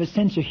have to have a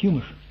sense of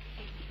humor.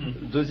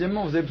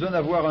 Deuxièmement, vous avez besoin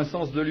d'avoir un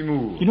sens de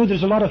l'humour. You know,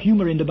 there's a lot of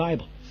humor in the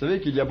Bible. Vous savez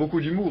qu'il y a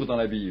beaucoup d'humour dans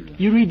la Bible.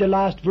 You read the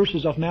last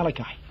verses of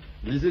Malachi.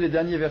 Lisez les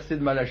derniers versets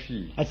de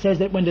Malachie. It says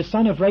that when the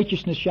Son of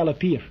Righteousness shall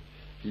appear,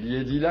 Il y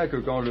est dit là que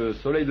quand le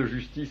soleil de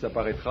justice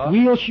apparaîtra,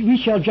 we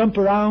shall jump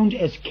around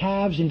as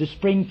calves in the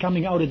spring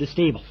coming out of the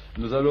stable.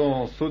 nous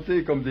allons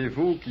sauter comme des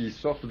veaux qui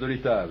sortent de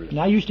l'étable. And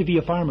I used to be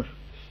a farmer.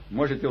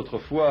 Moi, j'étais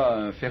autrefois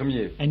un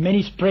fermier. And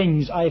many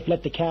springs I have let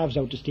the calves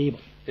out the stable.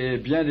 Et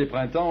bien des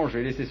printemps,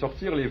 j'ai laissé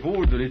sortir les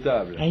veaux de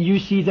l'étable. And you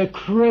see the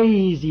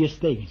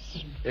craziest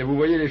things. Et vous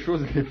voyez les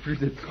choses les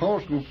plus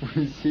étranges que vous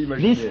puissiez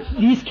imaginer.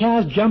 These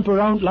calves jump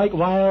around like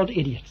wild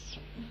idiots.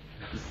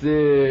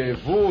 Ces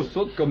veaux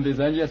sautent comme des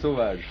Indiens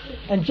sauvages.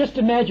 And just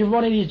imagine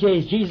one of these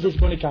days, Jesus is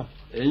going to come.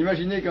 Et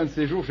imaginez qu'un de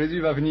ces jours, Jésus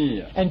va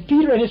venir. And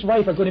Peter and his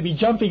wife are going to be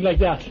jumping like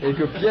that. Et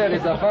que Pierre et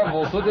sa femme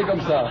vont sauter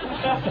comme ça.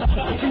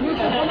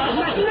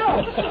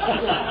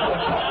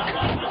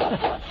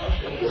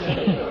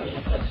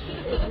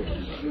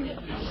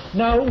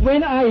 Now,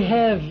 when I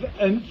have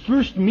a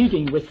first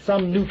meeting with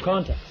some new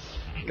contacts,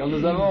 Quand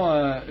nous avons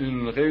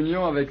une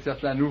réunion avec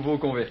certains nouveaux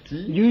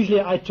convertis, usually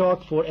I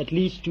talk for at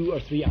least 2 or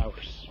 3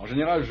 hours. en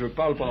général, je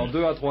parle pendant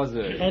 2 à 3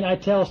 heures. And I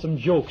tell some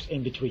jokes in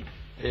between.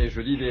 Et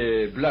je dis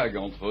des blagues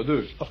entre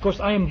deux. Of course,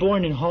 I am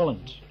born in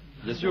Holland.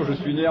 Bien sûr, je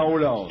suis né en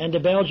Hollande. And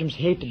the Belgians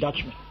hate the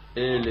Dutchmen.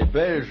 Et les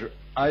Belges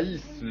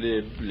haïssent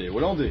les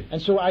Hollandais. And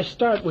so I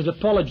start with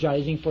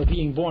apologizing for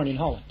being born in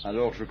Holland.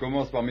 Alors je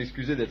commence par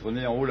m'excuser d'être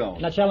né en Hollande.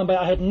 And I tell them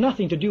I had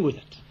nothing to do with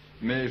it.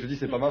 Mais je dis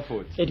c'est pas ma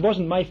faute. It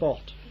wasn't my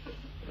fault.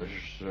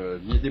 Je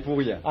n'y étais pour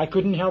rien. I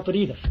couldn't help it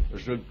either.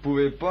 Je ne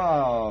pouvais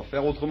pas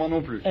faire autrement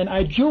non plus. And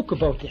I joke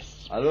about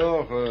this.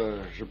 Alors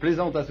je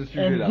plaisante à ce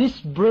sujet-là. And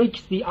this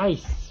breaks the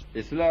ice.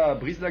 Et cela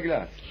brise la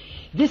glace.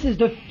 This is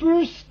the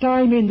first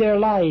time in their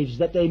lives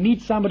that they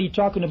meet somebody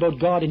talking about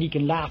God and he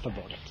can laugh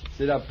about it.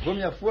 C'est la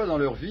première fois dans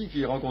leur vie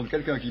qu'ils rencontrent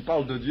quelqu'un qui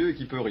parle de Dieu et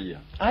qui peut rire.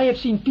 I have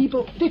seen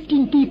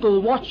 15 people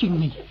watching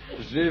me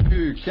J'ai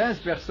vu 15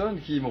 personnes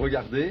qui me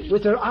regardaient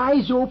with their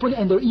eyes open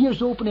and their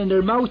ears open and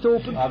their mouth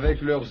open.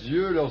 avec leurs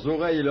yeux, leurs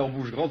oreilles et leur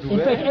bouche grand In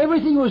fact, ouvertes.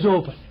 everything was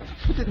open.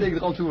 Tout était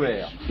grand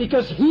ouvert.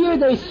 Because here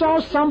they saw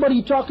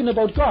somebody talking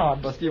about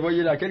God Parce qu'ils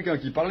voyaient là quelqu'un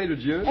qui parlait de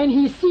Dieu and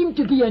he seemed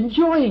to be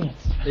enjoying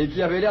it. et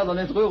qui avait l'air d'en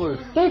être heureux.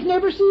 They've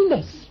never seen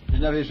this. Ils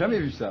n'avaient jamais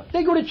vu ça.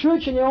 They go to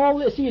church and all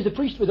they see is a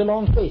priest with a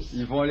long face.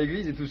 Ils vont à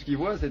l'église et tout ce qu'ils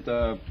voient, c'est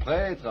un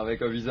prêtre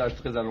avec un visage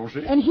très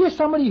allongé. And here's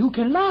somebody who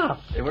can laugh.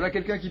 Et voilà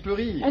quelqu'un qui peut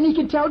rire. And he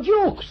can tell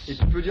jokes. Et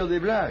qui peut dire des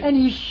blagues. And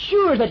he's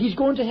sure that he's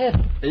going to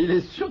heaven. Et il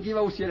est sûr qu'il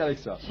va au ciel avec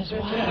ça. Says,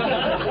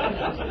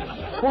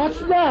 wow. What's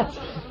that?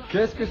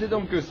 Qu'est-ce que c'est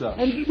donc que ça?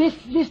 And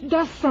this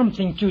does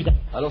something to them.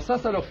 Alors ça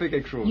leur fait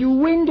quelque chose. You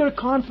win their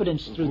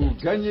confidence through Vous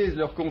that. gagnez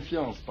leur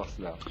confiance par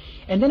cela.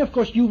 And then, of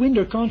course, you win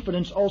their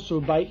confidence also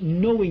by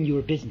knowing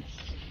your business.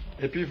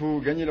 Et puis vous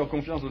gagnez leur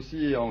confiance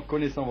aussi en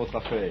connaissant votre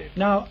affaire.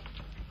 Now,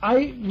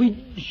 we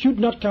should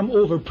not come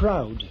over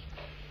proud,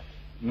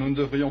 Nous ne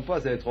devrions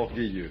pas être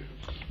orgueilleux.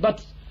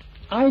 but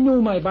I know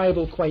my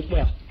Bible quite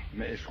well.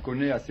 Mais je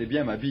connais assez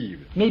bien ma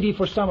Bible. Maybe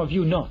for some of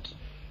you not.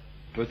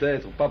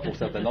 Peut-être pas pour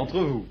certains d'entre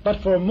vous. But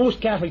for most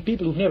Catholic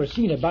people who've never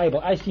seen a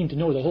Bible, I seem to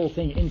know the whole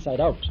thing inside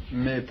out.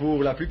 Mais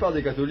pour la plupart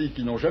des catholiques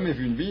qui n'ont jamais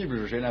vu une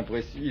Bible,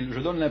 je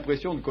donne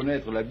l'impression de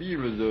connaître la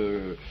Bible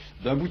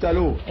d'un bout à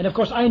l'autre. And of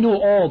course, I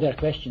know all their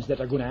questions that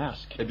they're going to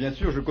ask. Et bien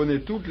sûr, je connais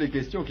toutes les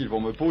questions qu'ils vont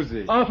me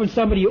poser. Often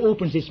somebody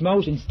opens his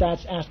mouth and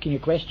starts asking a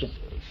question.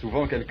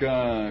 Souvent,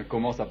 quelqu'un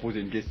commence à poser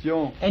une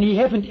question. And he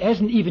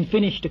hasn't even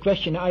finished the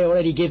question, I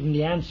already gave him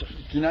the answer.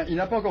 Il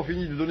n'a pas encore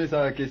fini de donner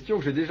sa question,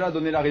 que j'ai déjà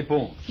donné la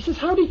réponse. He says,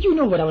 how did you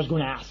know what I was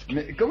going to ask?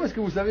 Mais comment est-ce que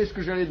vous savez ce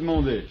que j'allais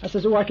demander? I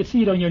says, oh, I could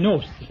see it on your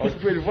nose. Vous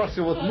pouvez le voir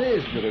sur votre nez,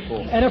 je lui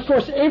réponds. And of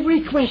course,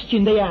 every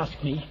question they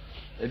ask me,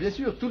 Et bien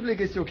sûr, toutes les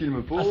questions qu'il me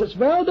I pose, says,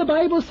 well, the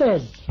Bible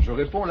says. je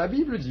réponds, la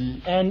Bible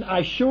dit. And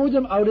I show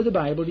them out of the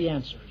Bible the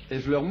answer. Et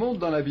je leur montre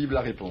dans la Bible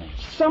la réponse.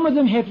 Some of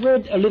them have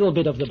read a little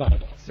bit of the Bible.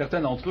 Certains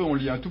d'entre eux ont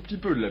lu un tout petit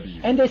peu de la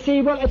Bible. And they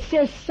say, well, it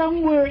says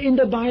somewhere in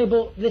the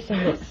Bible this and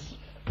this.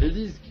 Et ils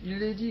disent,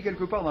 il est dit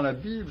quelque part dans la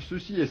Bible,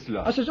 ceci et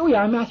cela. I says, oh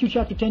yeah, Matthew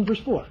chapter 10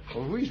 verse 4. Oh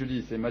oui, je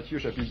dis, c'est Matthieu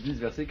chapitre 10,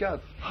 verset 4.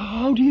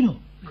 How do you know?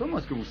 Comment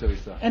est-ce que vous savez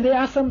ça? And they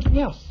ask something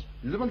else.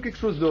 Ils demandent quelque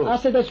chose I d'autre.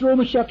 said, that's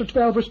Romans chapter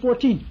 12 verse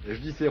 14. Et je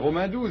dis, c'est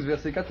Romains 12,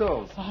 verset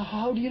 14.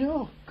 How do you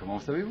know? Comment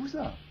savez-vous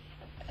ça?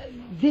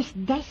 This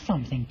does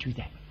something to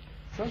them.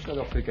 Ça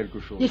leur fait quelque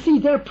chose. You see,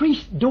 their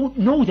priests don't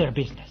know their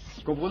business.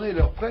 Comprenez,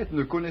 leurs prêtres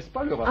ne connaissent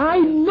pas leur affaire. I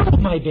know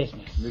my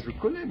business. Mais je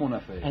connais mon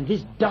affaire. And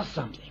this does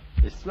something.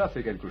 Et cela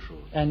fait quelque chose.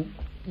 And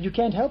you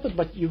can't help it,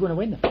 but you're going to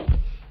win them.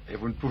 Et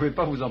vous ne pouvez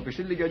pas vous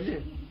empêcher de les gagner.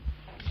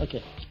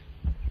 Okay.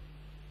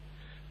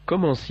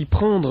 Comment s'y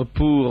prendre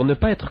pour ne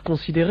pas être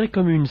considéré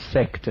comme une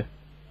secte?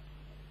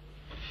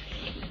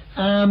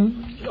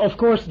 Of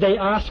course, they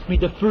ask me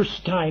the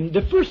first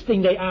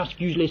thing they ask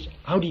usually is,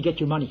 how do you get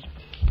your money?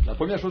 La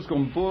première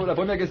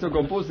question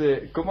qu'on me pose,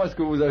 c'est comment est-ce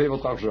que vous avez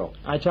votre argent?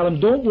 I tell them,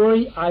 don't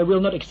worry, I will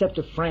not accept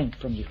a franc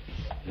from you.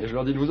 Et je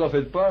leur dis, ne vous en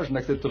faites pas, je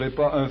n'accepterai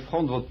pas un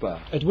franc de votre part.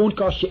 It won't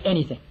cost you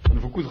anything. Ça ne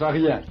vous coûtera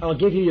rien. I'll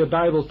give you your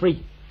Bible free.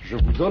 Je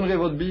vous donnerai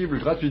votre Bible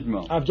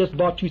gratuitement. I've just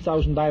bought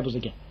 2,000 Bibles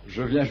again.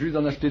 Je viens juste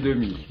d'en acheter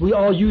 2000. We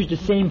all use the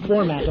same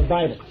format of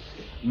Bible,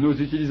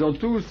 Nous utilisons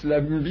tous la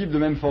Bible de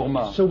même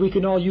format. so we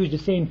can all use the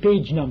same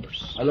page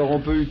numbers. Alors on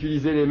peut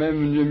utiliser les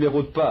mêmes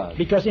numéros de page.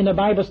 Because in a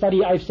Bible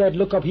study, I've said,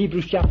 look up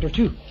Hebrews chapter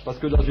 2. Parce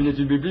que dans une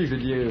étude biblique, j'ai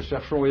dit,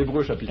 cherchons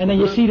Hébreux chapitre And then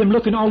you 2. see them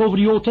looking all over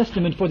the Old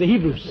Testament for the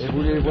Hebrews. Et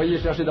vous les voyez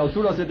chercher dans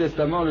tout l'Ancien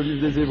Testament le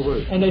livre des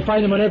Hébreux. And they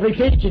find them on every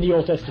page in the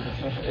Old Testament.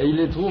 Et ils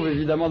les trouvent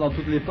évidemment dans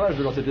toutes les pages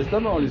de l'Ancien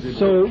Testament, les Hébreux.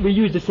 So we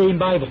use the same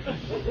Bible.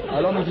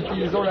 Alors nous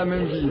utilisons la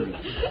même Bible.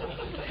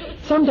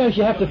 Sometimes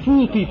you have to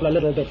fool people a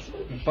little bit.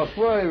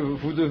 Parfois,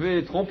 vous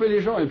devez tromper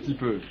les gens un petit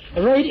peu.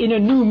 Right in a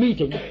new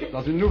meeting,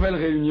 Dans une nouvelle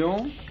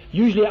réunion,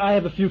 usually I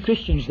have a few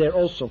Christians there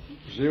also.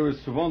 j'ai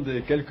souvent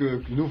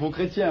quelques nouveaux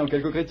chrétiens, ou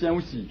quelques chrétiens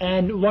aussi.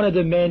 And one of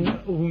the men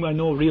whom I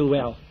know real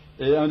well,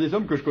 Et un des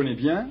hommes que je connais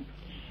bien,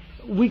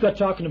 we got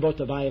talking about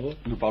the Bible.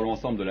 nous parlons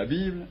ensemble de la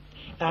Bible.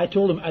 I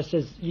told him, I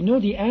says, you know,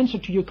 the answer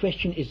to your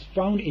question is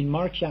found in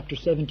Mark chapter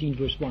 17,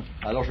 verse 1.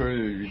 Alors je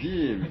lui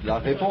dis, la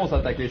réponse à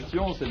ta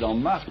question, c'est dans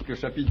Marc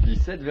chapitre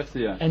 17,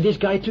 verset 1. And this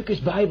guy took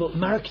his Bible,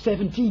 Mark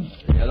 17.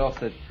 Et alors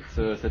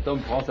cet homme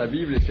prend sa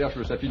Bible et cherche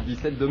le chapitre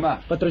 17 de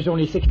Marc. But there's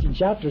only 16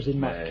 chapters in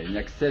Mark. Mais il n'y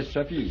a que 16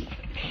 chapitres.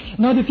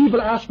 Now the people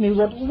ask me,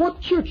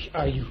 what church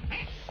are you?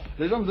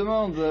 Les gens me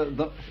demandent,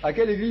 à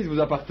quelle église vous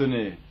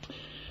appartenez?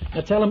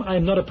 I tell them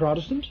I'm not a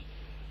Protestant.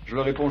 Je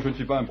leur réponds, je ne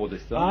suis pas un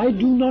protestant. I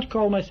do not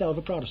call myself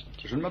a Protestant.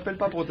 Je ne m'appelle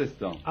pas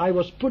protestant. I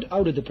was put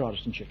out of the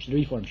Protestant church, the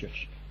Reformed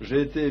church.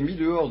 J'ai été mis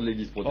dehors de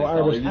l'église Or I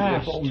protestante, was l'église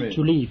réformée, asked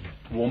to leave.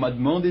 où on m'a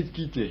demandé de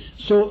quitter.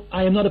 So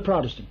I am not a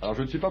Protestant. Alors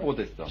je ne suis pas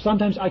protestant.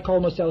 Sometimes I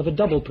call myself a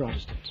double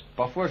Protestant.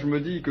 Parfois je me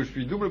dis que je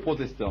suis double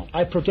protestant,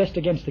 I protest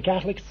against the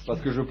Catholics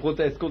parce que je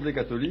proteste contre les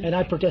catholiques and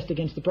I protest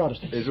against the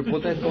Protestants. et je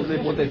proteste contre les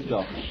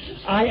protestants.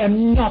 I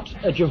am not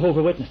a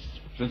Jehovah's Witness.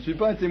 Je ne suis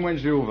pas un témoin de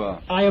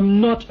Jéhovah. I am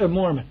not a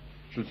Mormon.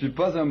 Je ne suis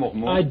pas un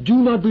mormon. I do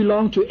not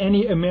belong to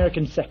any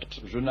American sect.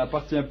 Je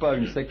n'appartiens pas à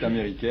une secte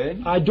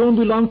américaine. I don't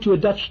belong to a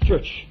Dutch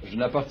church. Je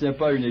n'appartiens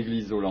pas à une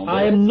église I am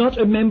hollandaise. not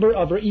a member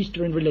of our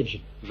Eastern religion.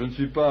 Je ne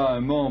suis pas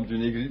un membre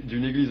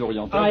d'une église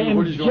orientale, I d'une am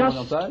religion just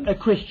orientale. a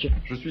Christian.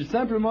 Je suis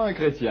simplement un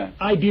chrétien.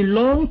 I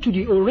belong to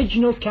the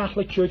original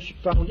Catholic Church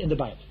found in the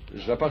Bible.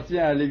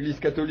 J'appartiens à l'Église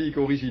catholique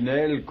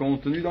originelle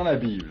contenue dans la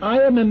Bible. I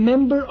am a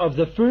member of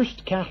the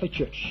First Catholic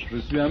Church. Je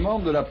suis un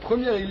membre de la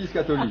première Église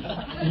catholique.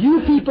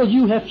 You people,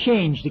 you have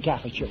changed the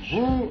Catholic Church.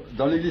 Vous,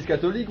 dans l'Église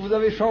catholique, vous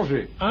avez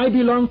changé. I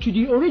belong to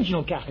the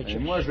original Catholic Et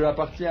Church. moi, je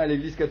appartiens à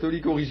l'Église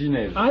catholique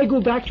originelle. I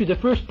go back to the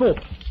first Pope.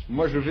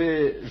 Moi,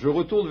 je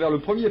retourne vers le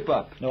premier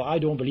pape. No, I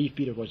don't believe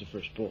Peter was the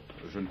first Pope.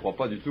 Je ne crois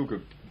pas du tout que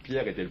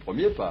Pierre était le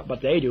premier pape.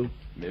 But they do.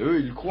 Mais eux,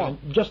 ils croient.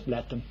 Just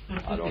let them.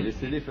 Alors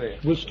laissez-les faire.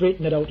 We'll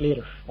straighten it out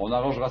later. On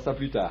arrangera ça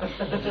plus tard.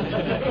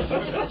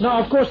 Now,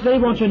 of course, they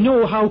want to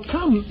know how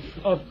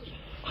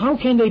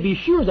can they be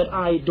sure that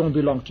I don't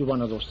belong to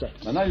one of those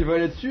sects? Maintenant, ils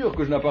veulent être sûrs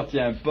que je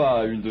n'appartiens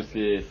pas à une de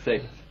ces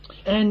sectes.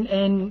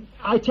 And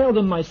I tell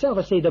them myself,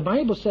 I say, the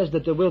Bible says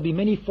that there will be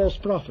many false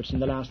prophets in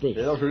the last days.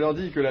 Et alors, je leur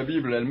dis que la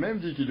Bible elle-même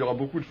dit qu'il y aura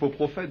beaucoup de faux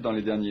prophètes dans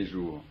les derniers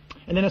jours.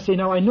 And then I say,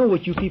 now I know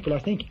what you people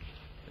are thinking.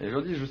 Et je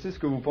leur dis, je sais ce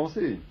que vous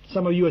pensez.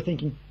 Some of you are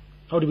thinking,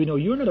 how do we know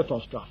you're not a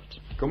false prophet?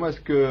 Comment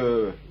est-ce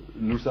que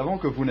nous savons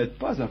que vous n'êtes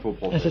pas un faux I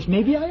prophète? says,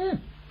 maybe I am.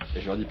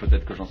 Et je leur dis,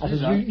 peut-être que j'en I suis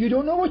says, un. you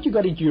don't know what you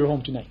got into your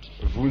home tonight.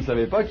 Vous ne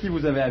savez pas qui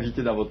vous avez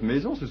invité dans votre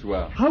maison ce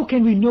soir. How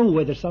can we know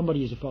whether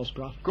somebody is a false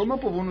prophet? Comment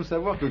pouvons-nous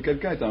savoir que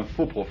quelqu'un est un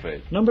faux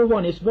prophète? Number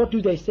one is, what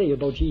do they say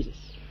about Jesus?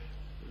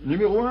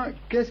 Numéro 1,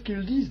 qu'est-ce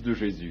qu'ils disent de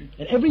Jésus?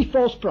 And every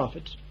false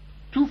prophet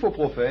Tout faux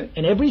prophète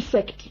and every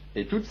sect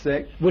et toute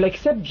secte will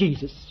accept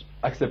Jesus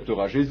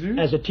acceptera Jésus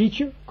as a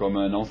teacher, comme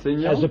un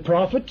enseignant, as a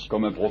prophet,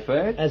 comme un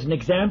prophète, as an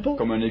example,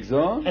 comme un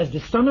exemple, as the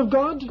Son of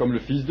God, comme le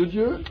Fils de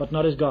Dieu, but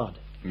not as God.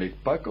 mais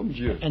pas comme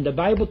Dieu. And the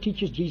Bible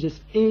teaches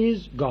Jesus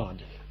is God.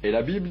 Et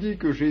la Bible dit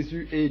que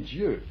Jésus est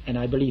Dieu.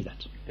 And I believe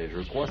that. Et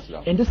je crois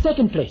cela. In the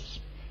second place,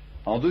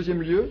 En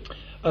deuxième lieu,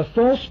 a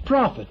false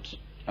prophet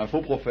un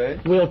faux prophète.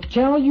 will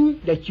tell you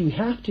that you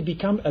have to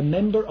become a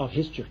member of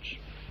his church.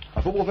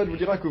 Un faux prophète vous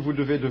dira que vous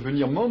devez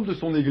devenir membre de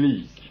son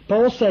Église.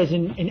 Paul says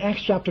in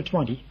Acts chapter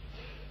 20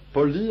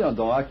 Paul dit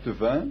dans Acte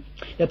 20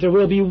 that there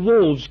will be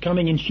wolves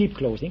coming in sheep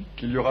clothing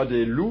qu'il y aura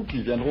des loups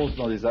qui viendront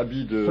dans des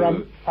habits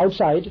from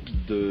outside,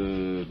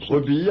 de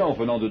brebis en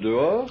venant de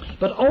dehors,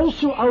 but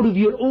also out of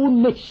your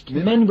own midst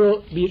Mais- men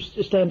will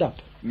stand up.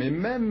 mais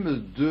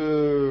même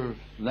de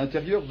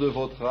l'intérieur de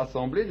votre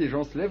assemblée, des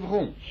gens se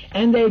lèveront,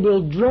 And they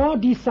will draw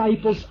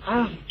disciples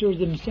after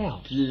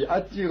themselves. qui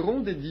attireront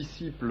des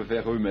disciples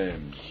vers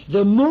eux-mêmes.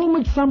 The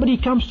moment somebody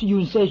comes to you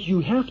and says,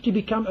 you have to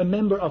become a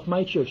member of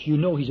my church, you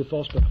know he's a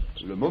false prophet.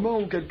 Le moment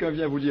où quelqu'un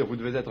vient vous dire, vous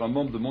devez être un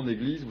membre de mon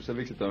Église, vous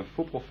savez que c'est un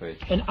faux prophète.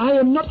 And I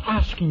am not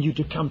asking you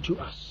to come to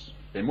us.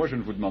 Et moi, je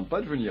ne vous demande pas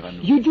de venir à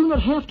nous. You do not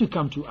have to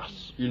come to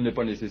us. Il n'est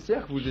pas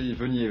nécessaire que vous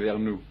veniez vers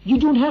nous. You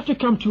don't have to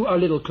come to our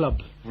little club.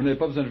 Vous n'avez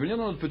pas besoin de venir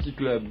dans notre petit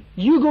club.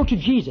 You go to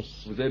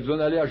Jesus. Vous avez besoin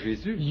d'aller à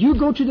Jésus. You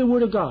go to the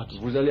Word of God.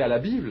 Vous allez à la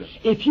Bible.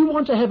 If you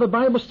want to have a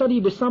Bible study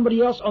with somebody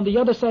else on the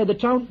other side of the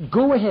town,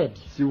 go ahead.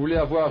 Si vous voulez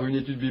avoir une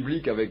étude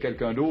biblique avec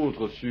quelqu'un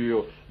d'autre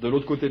de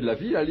l'autre côté de la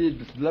ville, allez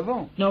de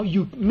l'avant. Now,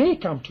 you may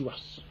come to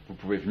us. Vous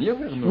pouvez venir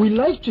vers We nous.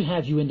 like to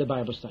have you in the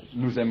Bible study.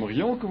 Nous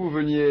aimerions que vous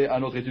veniez à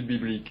notre étude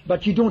biblique.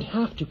 But you don't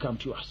have to come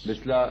to us. Mais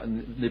cela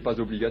n'est pas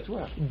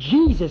obligatoire.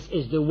 Jesus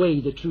is the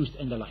way, the truth,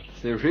 and the life.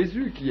 C'est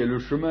Jésus qui est le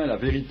chemin, la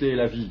vérité et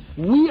la vie.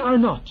 We are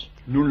not.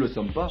 Nous ne le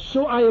sommes pas.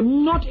 So I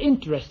am not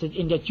interested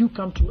in that you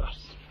come to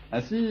us.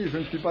 Ainsi, je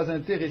ne suis pas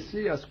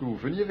intéressé à ce que vous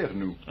veniez vers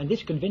nous. And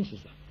this convinces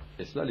them.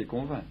 Et cela les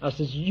convainc. I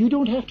says, you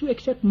don't have to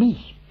accept me.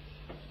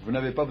 Vous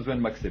n'avez pas besoin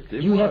de m'accepter.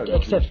 You moi, have to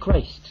alors, accept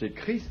Christ. c'est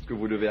Christ que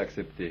vous devez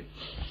accepter.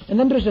 And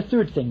then there's a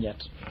third thing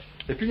yet.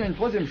 Et puis il y a une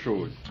troisième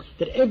chose.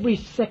 That every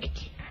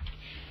sect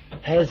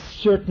has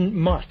certain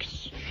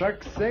marks.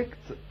 Chaque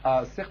secte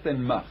a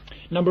certaines marques.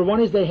 Number one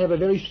is they have a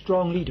very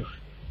strong leader.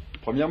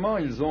 Premièrement,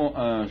 ils ont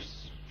un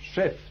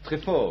chef très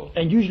fort.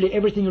 And usually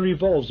everything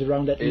revolves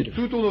around that Et leader.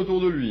 tout tourne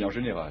autour de lui en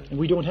général. And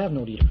we don't have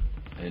no leader.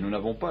 Et nous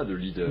n'avons pas de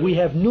leader. We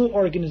have no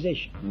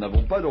organization. Nous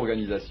n'avons pas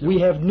d'organisation.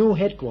 We have no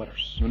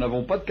headquarters. Nous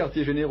n'avons pas de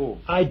quartiers généraux.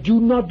 I do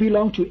not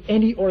belong to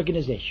any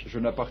organization. Je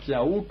n'appartiens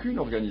à aucune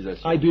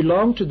organisation. I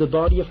belong to the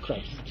body of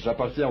Christ.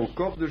 J'appartiens au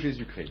corps de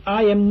Jésus-Christ.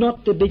 I am not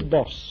the big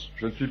boss.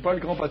 Je ne suis pas le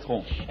grand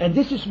patron. And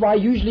this is why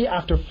usually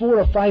after 4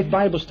 or 5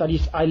 Bible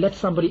studies, I let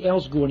somebody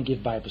else go and give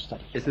Bible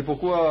study. Et c'est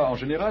pourquoi, en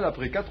général,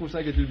 après 4 ou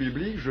 5 études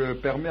bibliques, je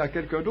permets à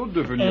quelqu'un d'autre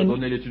de venir And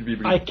donner l'étude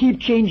biblique. I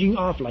keep changing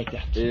off like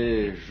that.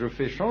 Et je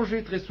fais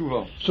changer très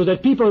souvent, So that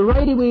people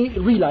right away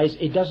realize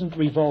it doesn't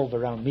revolve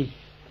around me.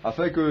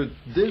 afin que,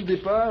 dès le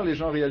départ, les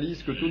gens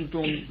réalisent que tout ne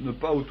tourne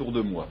pas autour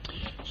de moi.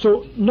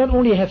 So not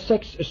only have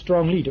sects a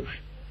strong leader,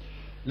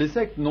 Les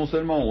sectes, non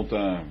seulement ont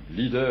un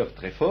leader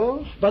très fort,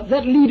 but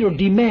that leader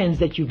demands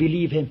that you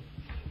believe him.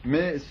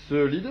 mais ce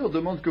leader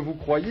demande que vous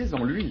croyiez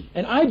en lui.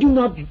 And I do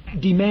not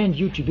demand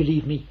you to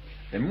believe me.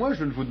 Et moi,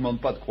 je ne vous demande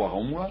pas de croire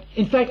en moi.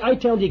 In fact, I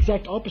tell the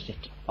exact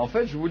opposite. En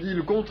fait, je vous dis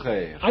le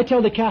contraire. I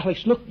tell the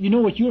Catholics, look, you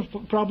know what your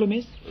problem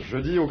is? Je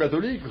dis aux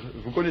catholiques,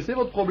 vous connaissez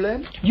votre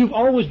problème? You've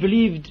always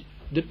believed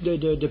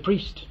the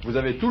priest. Vous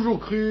avez toujours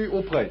cru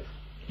au prêtre.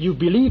 You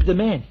believe the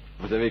man.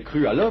 Vous avez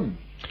cru à l'homme.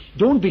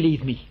 Don't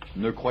believe me.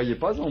 Ne croyez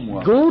pas en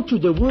moi. Go to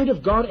the Word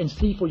of God and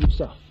see for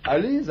yourself.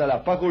 Allez à la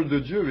parole de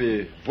Dieu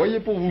et voyez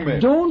pour vous-même.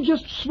 Don't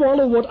just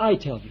swallow what I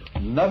tell you.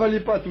 N'avalez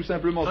pas tout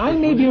simplement ce que I je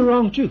may vous be dis.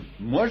 wrong too.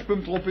 Moi, je peux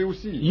me tromper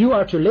aussi. You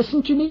are to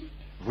listen to me.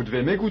 Vous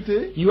devez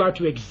m'écouter, You are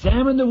to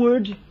examine the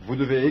word. vous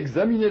devez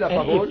examiner la And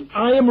parole, if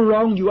I am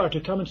wrong, you are to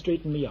come and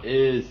straighten me up.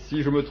 et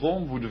si je me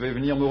trompe, vous devez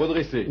venir me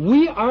redresser.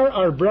 We are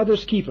our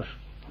brother's keeper.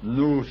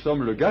 Nous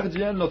sommes le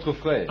gardien de notre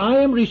frère. I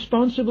am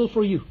responsible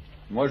for you,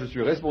 Moi, je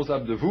suis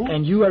responsable de vous,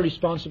 and you are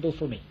responsible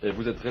for me. et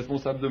vous êtes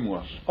responsable de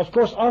moi. Of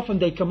course, often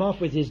they come off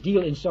with this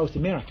deal in South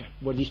America,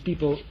 where these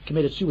people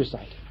committed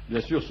suicide. Bien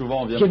sûr,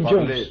 souvent, Kim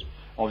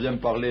on vient me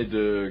parler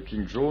de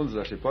King Jones,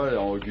 là, je sais pas,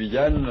 en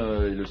Guyane,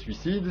 et le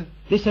suicide.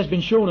 This has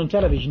been shown on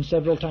television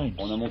several times.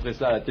 On a montré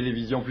ça à la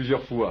télévision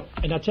plusieurs fois.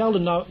 And I tell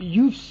them now,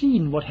 you've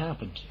seen what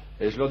happened.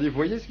 Et je leur dis,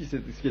 voyez ce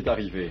qui est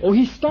arrivé. Oh,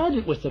 he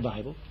started with the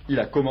Bible, Il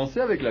a commencé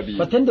avec la Bible,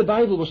 but then the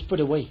Bible was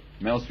put away.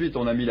 mais ensuite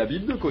on a mis la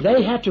Bible de côté.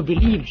 They had to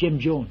believe Jim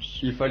Jones.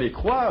 Il fallait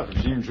croire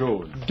Jim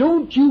Jones.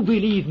 Don't you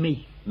believe me?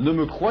 Ne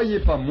me croyez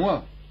pas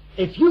moi.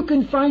 If you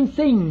can find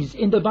things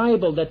in the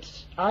Bible that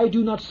I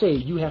do not say,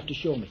 you have to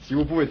show me. Si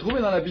vous pouvez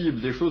trouver dans la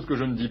Bible des choses que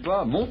je ne dis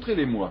pas,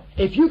 montrez-les-moi.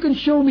 If you can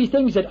show me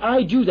things that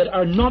I do that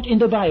are not in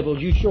the Bible,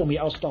 you show me,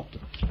 I'll stop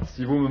them.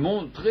 Si vous me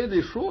montrez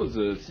des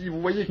choses, si vous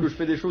voyez que je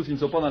fais des choses qui ne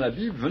sont pas dans la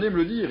Bible, venez me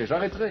le dire et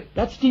j'arrêterai.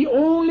 That's the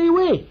only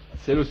way.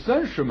 C'est le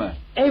seul chemin.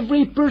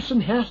 Every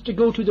person has to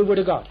go to the Word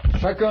of God.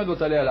 Chacun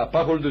doit aller à la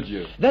parole de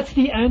Dieu. That's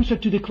the answer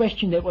to the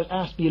question that was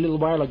asked me a little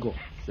while ago.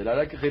 C'est la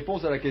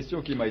réponse à la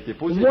question qui m'a été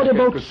posée il y What a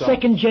about quelque temps.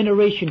 second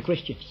generation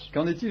Christians?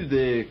 Qu'en est-il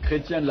des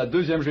chrétiens de la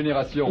deuxième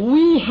génération?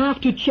 We have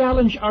to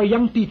challenge our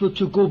young people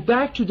to go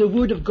back to the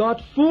Word of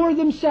God for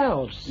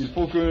themselves. Il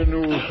faut que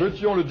nous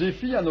jetions le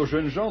défi à nos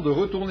jeunes gens de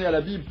retourner à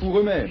la Bible pour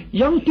eux-mêmes.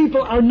 Young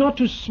people are not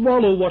to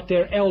swallow what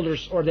their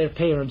elders or their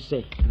parents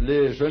say.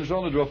 Les jeunes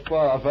gens ne doivent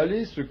pas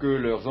avaler ce que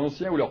leurs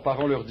anciens ou leurs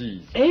parents leur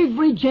disent.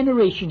 Every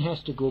generation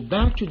has to go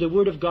back to the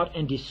Word of God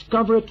and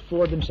discover it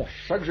for themselves.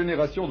 Chaque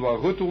génération doit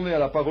retourner à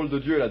la parole de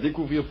Dieu et la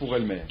découvrir pour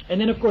elle-même. And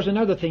then, of course,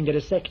 another thing that a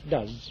sect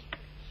does,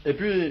 Et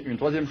puis, une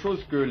troisième chose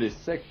que les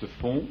sectes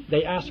font,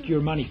 they ask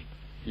your money,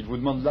 ils vous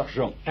demandent de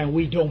l'argent. and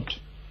we don't.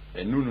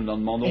 Et nous n'en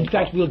demandons In pas.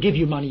 fact, we'll give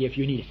you money if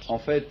you need it. En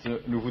fait,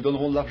 nous vous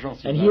donnerons de l'argent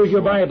si And vous en here's avez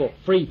your besoin. Bible,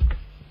 free.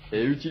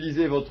 Et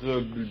utilisez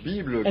votre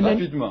Bible And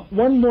gratuitement. then,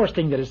 one more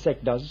thing that a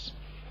sect does.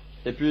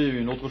 Et puis,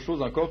 une autre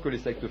chose encore que les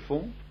sectes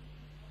font,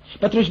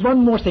 But there's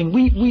one more thing.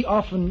 We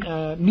often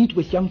meet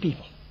with young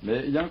people,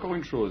 mais il y a encore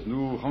une chose.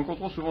 Nous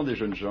rencontrons souvent des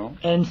jeunes gens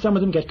and some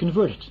of them get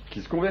converted.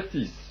 qui se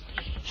convertissent.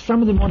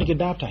 Some of them want to get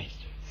baptized.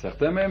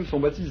 Certains même sont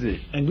baptisés.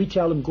 And we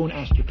tell them, go and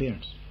ask your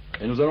parents.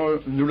 Et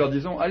nous leur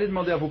disons, allez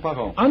demander à vos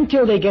parents.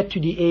 Until they get to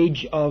the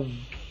age of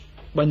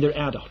when they're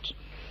adult.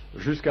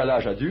 Jusqu'à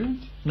l'âge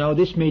adulte, Now,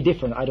 this may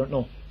differ, I don't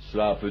know.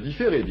 cela peut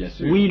différer, bien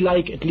sûr. We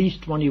like at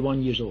least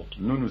 21 years old.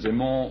 Nous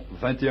aimons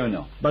 21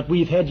 ans. But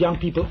we've had young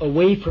people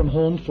away from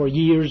home for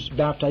years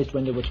baptized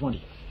when they were 20.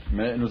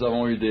 Mais nous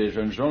avons eu des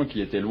jeunes gens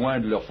qui étaient loin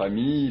de leur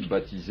famille,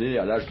 baptisés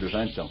à l'âge de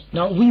 20 ans.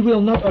 Now, we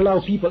will not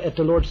allow people at the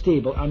Lord's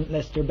table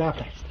unless they're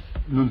baptized.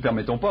 Nous ne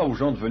permettons pas aux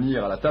gens de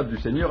venir à la table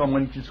du Seigneur à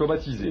moins qu'ils soient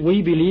baptisés.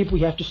 We believe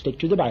we have to stick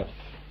to the Bible.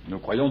 Nous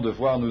croyons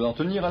devoir nous en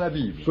tenir à la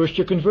Bible. First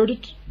you're converted,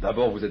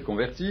 D'abord, vous êtes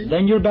convertis.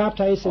 then you're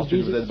baptized, says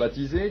Ensuite, vous êtes Jesus,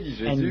 baptisés, dit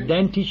Jésus. and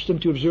then teach them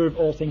to observe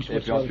all things Et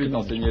puis whatsoever ensuite,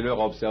 commanded.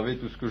 enseignez-leur à observer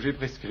tout ce que j'ai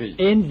prescrit.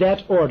 In that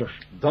order.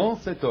 Dans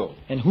cet ordre.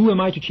 And who am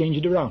I to change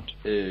it around?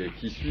 Et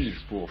qui suis-je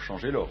pour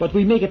changer l'ordre? But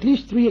we make at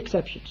least 3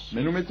 exceptions.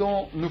 Mais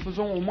nous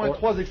faisons au moins Or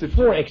 3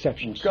 exceptions. 4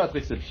 exceptions. Ou 4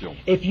 exceptions.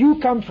 If you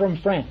come from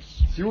France,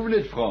 Si vous venez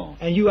de France,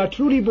 and you are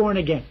truly born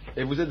again,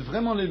 et vous êtes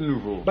vraiment né de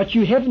nouveau, but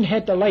you haven't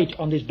had the light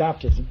on this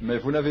baptism, mais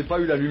vous n'avez pas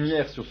eu la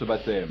lumière sur ce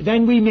baptême,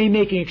 then we may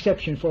make an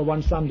exception for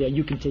one Sunday and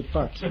you can take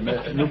part. mais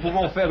nous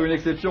pouvons faire une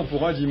exception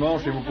pour un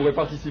dimanche et vous pourrez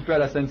participer à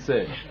la Sainte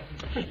Seine.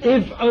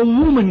 If a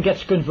woman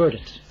gets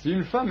converted Si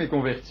une femme est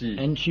convertie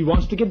and she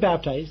wants to get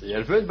baptized et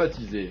elle veut être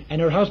baptisée and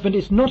her husband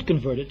is not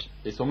converted,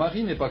 et son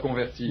mari n'est pas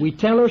converti, we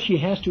tell her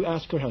she has to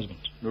ask her husband.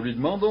 nous lui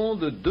demandons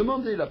de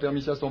demander la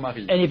permission à son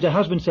mari. And if the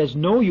husband says,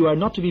 no, you are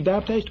not to be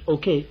baptized,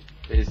 okay,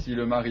 Et si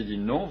le mari dit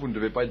non, vous ne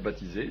devez pas être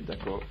baptisé,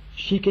 d'accord,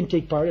 she can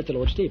take part at the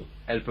Lord's table.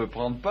 elle peut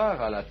prendre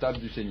part à la table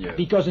du Seigneur.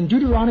 Because in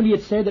Deuteronomy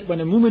it said that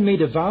when a woman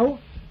made a vow,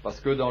 Parce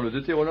que dans le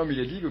Deutéronome, il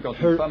est dit que quand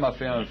Her- une femme a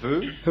fait un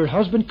vœu, her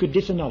husband could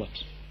disannul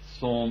it,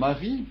 son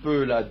mari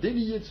peut la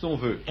délier de son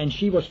vœu. and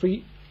she was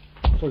free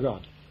for God.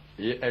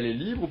 Et elle est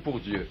libre pour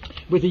Dieu.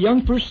 With a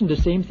young person, the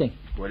same thing.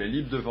 Ou elle est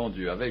libre devant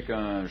Dieu. Avec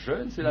un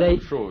jeune, c'est la They,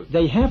 même chose.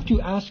 they have to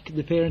ask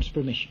the parents'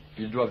 permission.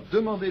 Ils doivent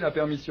demander la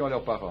permission à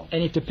leurs parents. And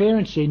if the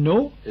parents say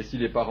no, Et si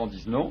les parents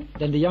disent non,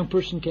 then the young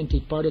person can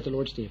take part at the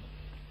Lord's table.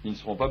 ils ne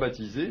seront pas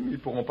baptisés, mais ils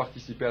pourront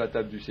participer à la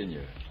table du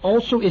Seigneur.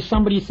 Also, if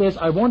somebody says,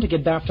 I want to get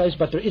baptized,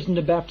 but there isn't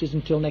a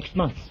baptism till next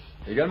month,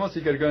 Également,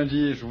 si quelqu'un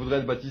dit « je voudrais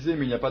être baptisé,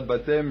 mais il n'y a pas de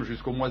baptême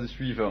jusqu'au mois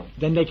suivant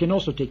then they can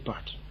also take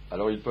part. »,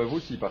 alors ils peuvent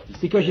aussi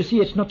participer. Because you see,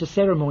 it's not the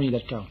ceremony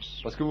that counts.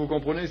 Parce que vous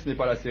comprenez, ce n'est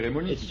pas la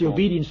cérémonie It's qui the compte,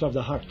 obedience of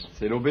the heart.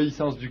 c'est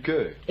l'obéissance du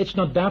cœur. It's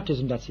not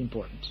baptism that's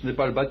important. Ce n'est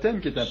pas le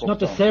baptême qui est It's not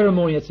the important,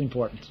 ceremony that's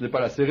important. ce n'est pas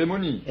la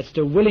cérémonie, It's the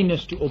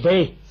willingness to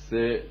obey.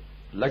 c'est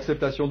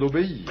L'acceptation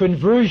d'obéir.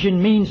 Conversion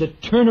means a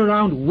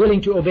turnaround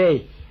willing to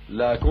obey.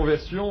 La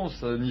conversion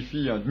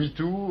signifie un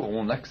demi-tour,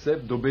 on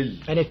accepte d'obéir.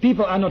 And if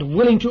people are not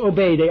willing to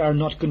obey, they are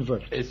not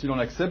converted. Et si l'on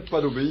n'accepte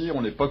pas d'obéir,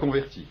 on n'est pas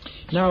converti.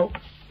 Now,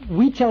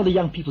 we tell the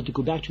young people to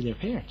go back to their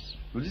parents.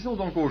 Nous disons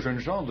donc aux jeunes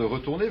gens de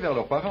retourner vers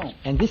leurs parents.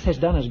 And this has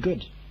done us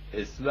good.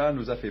 Et cela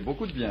nous a fait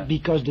beaucoup de bien.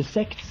 Because the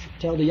sects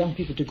tell the young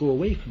people to go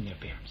away from their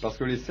parents. Parce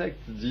que les sectes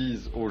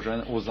disent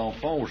aux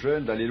enfants, aux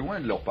jeunes d'aller loin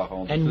de leurs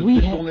parents, de And se we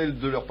détourner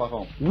de leurs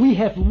parents. We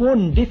have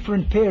won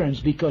different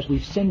parents because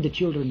we've sent the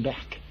children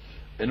back.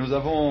 Et nous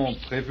avons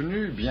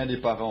prévenu bien des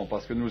parents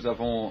parce que nous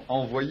avons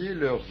envoyé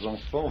leurs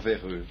enfants vers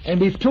eux. And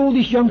we've told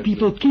these young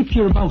people, keep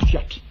your mouth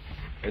shut.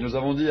 Et nous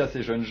avons dit à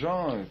ces jeunes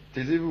gens,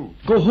 taisez-vous.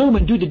 Go home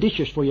and do the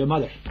dishes for your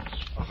mother.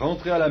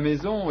 Rentrez à la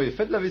maison et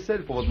faites la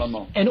vaisselle pour votre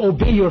maman. And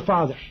obey your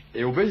father.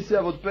 Et obéissez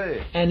à votre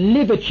père. And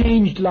live a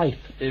changed life.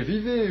 Et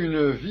vivez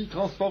une vie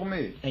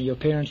transformée. And your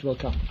parents will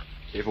come.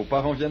 Et vos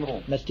parents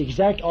viendront. That's the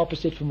exact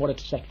opposite from what a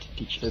sect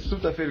teaches. C'est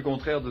tout à fait le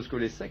contraire de ce que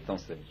les sectes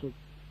enseignent.